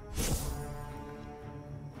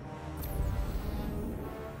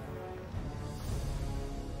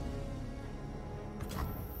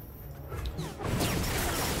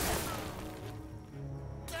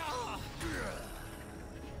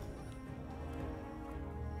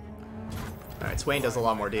 Alright, Swain does a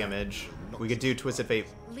lot more damage. We could do Twisted Fate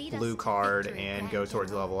blue card and go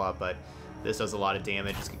towards level up, but This does a lot of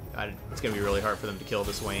damage. It's going to be really hard for them to kill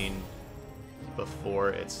the Swain before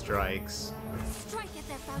it strikes. Strike at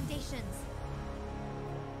their foundations.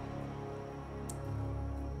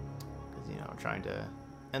 Because, you know, I'm trying to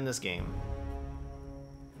end this game.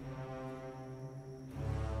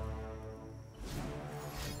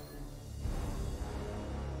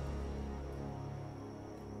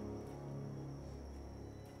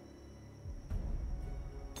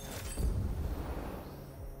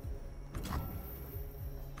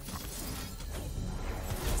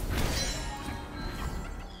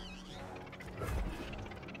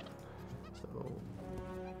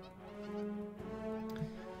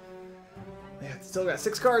 Still got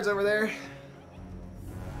 6 cards over there.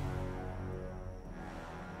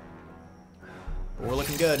 But we're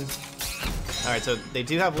looking good. Alright, so they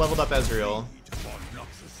do have leveled up Ezreal.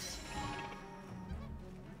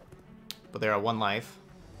 But they're at 1 life.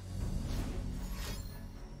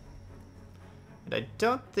 And I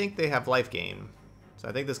don't think they have life gain. So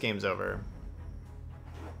I think this game's over.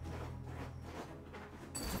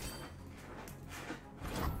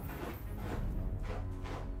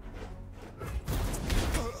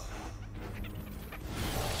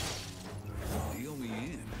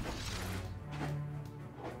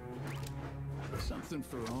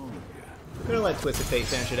 For all of you. I'm gonna let Twisted Fate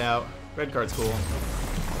finish it out. Red card's cool.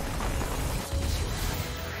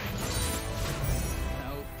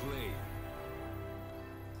 Outplayed.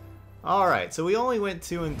 Alright, so we only went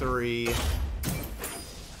 2 and 3.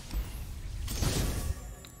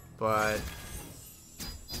 But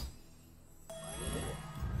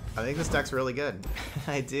I think this deck's really good.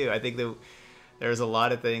 I do. I think that there's a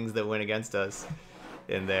lot of things that went against us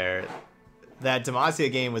in there. That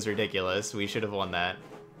Demacia game was ridiculous. We should have won that.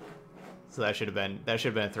 So that should have been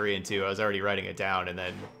a 3 and 2. I was already writing it down, and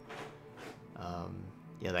then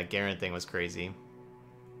yeah, that Garen thing was crazy.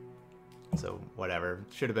 So whatever,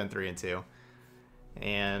 should have been 3 and 2.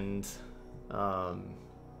 And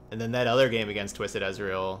then that other game against Twisted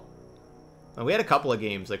Ezreal. And we had a couple of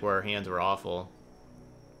games like where our hands were awful,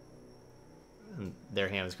 and their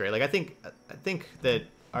hand was great. Like I think that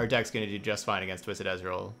our deck's gonna do just fine against Twisted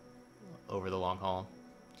Ezreal over the long haul.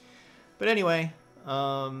 But anyway,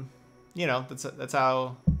 you know, that's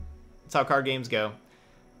how card games go.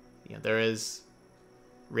 You know, there is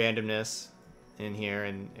randomness in here,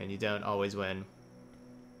 and you don't always win.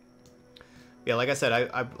 Yeah, like I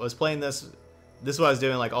said, I was playing this. This is what I was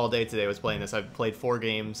doing like all day today. Was playing this. I played 4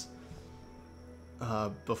 games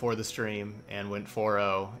before the stream and went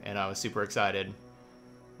 4-0, and I was super excited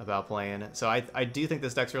about playing. So I do think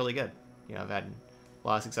this deck's really good. You know, I've had a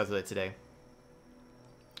lot of success with it today.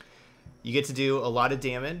 You get to do a lot of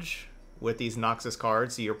damage with these Noxus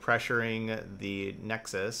cards, so you're pressuring the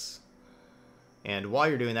Nexus. And while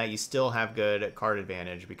you're doing that, you still have good card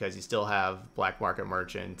advantage because you still have Black Market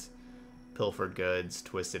Merchant, Pilfered Goods,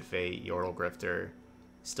 Twisted Fate, Yordle Grifter.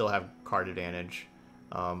 Still have card advantage,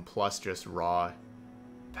 plus just raw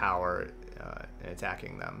power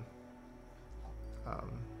attacking them.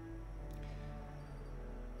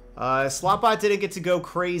 Slotbot didn't get to go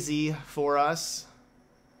crazy for us.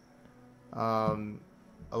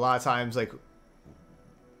 A lot of times, like,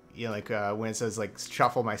 you know, like when it says like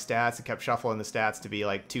shuffle my stats, it kept shuffling the stats to be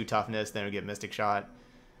like 2 toughness, then it would get Mystic Shot.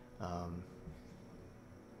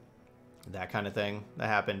 That kind of thing. That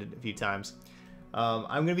happened a few times. I'm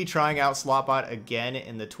going to be trying out Slotbot again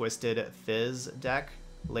in the Twisted Fizz deck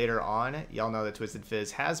later on. Y'all know that Twisted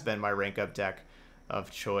Fizz has been my rank up deck of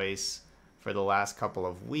choice for the last couple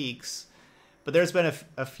of weeks. But there's been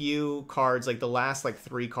a few cards, like the last like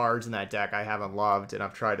 3 cards in that deck I haven't loved, and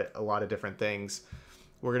I've tried a lot of different things.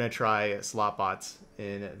 We're going to try Slotbots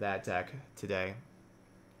in that deck today.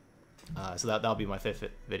 So that'll be my 5th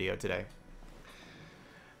video today.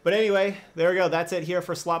 But anyway, there we go. That's it here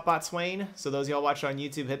for Slotbot Swain. So those of y'all watching on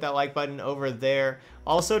YouTube, hit that like button over there.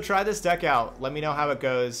 Also, try this deck out. Let me know how it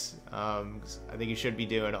goes. I think you should be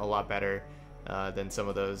doing a lot better than some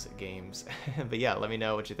of those games. But yeah, let me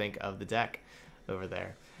know what you think of the deck over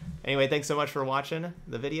there. Anyway, thanks so much for watching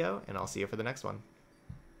the video, and I'll see you for the next one.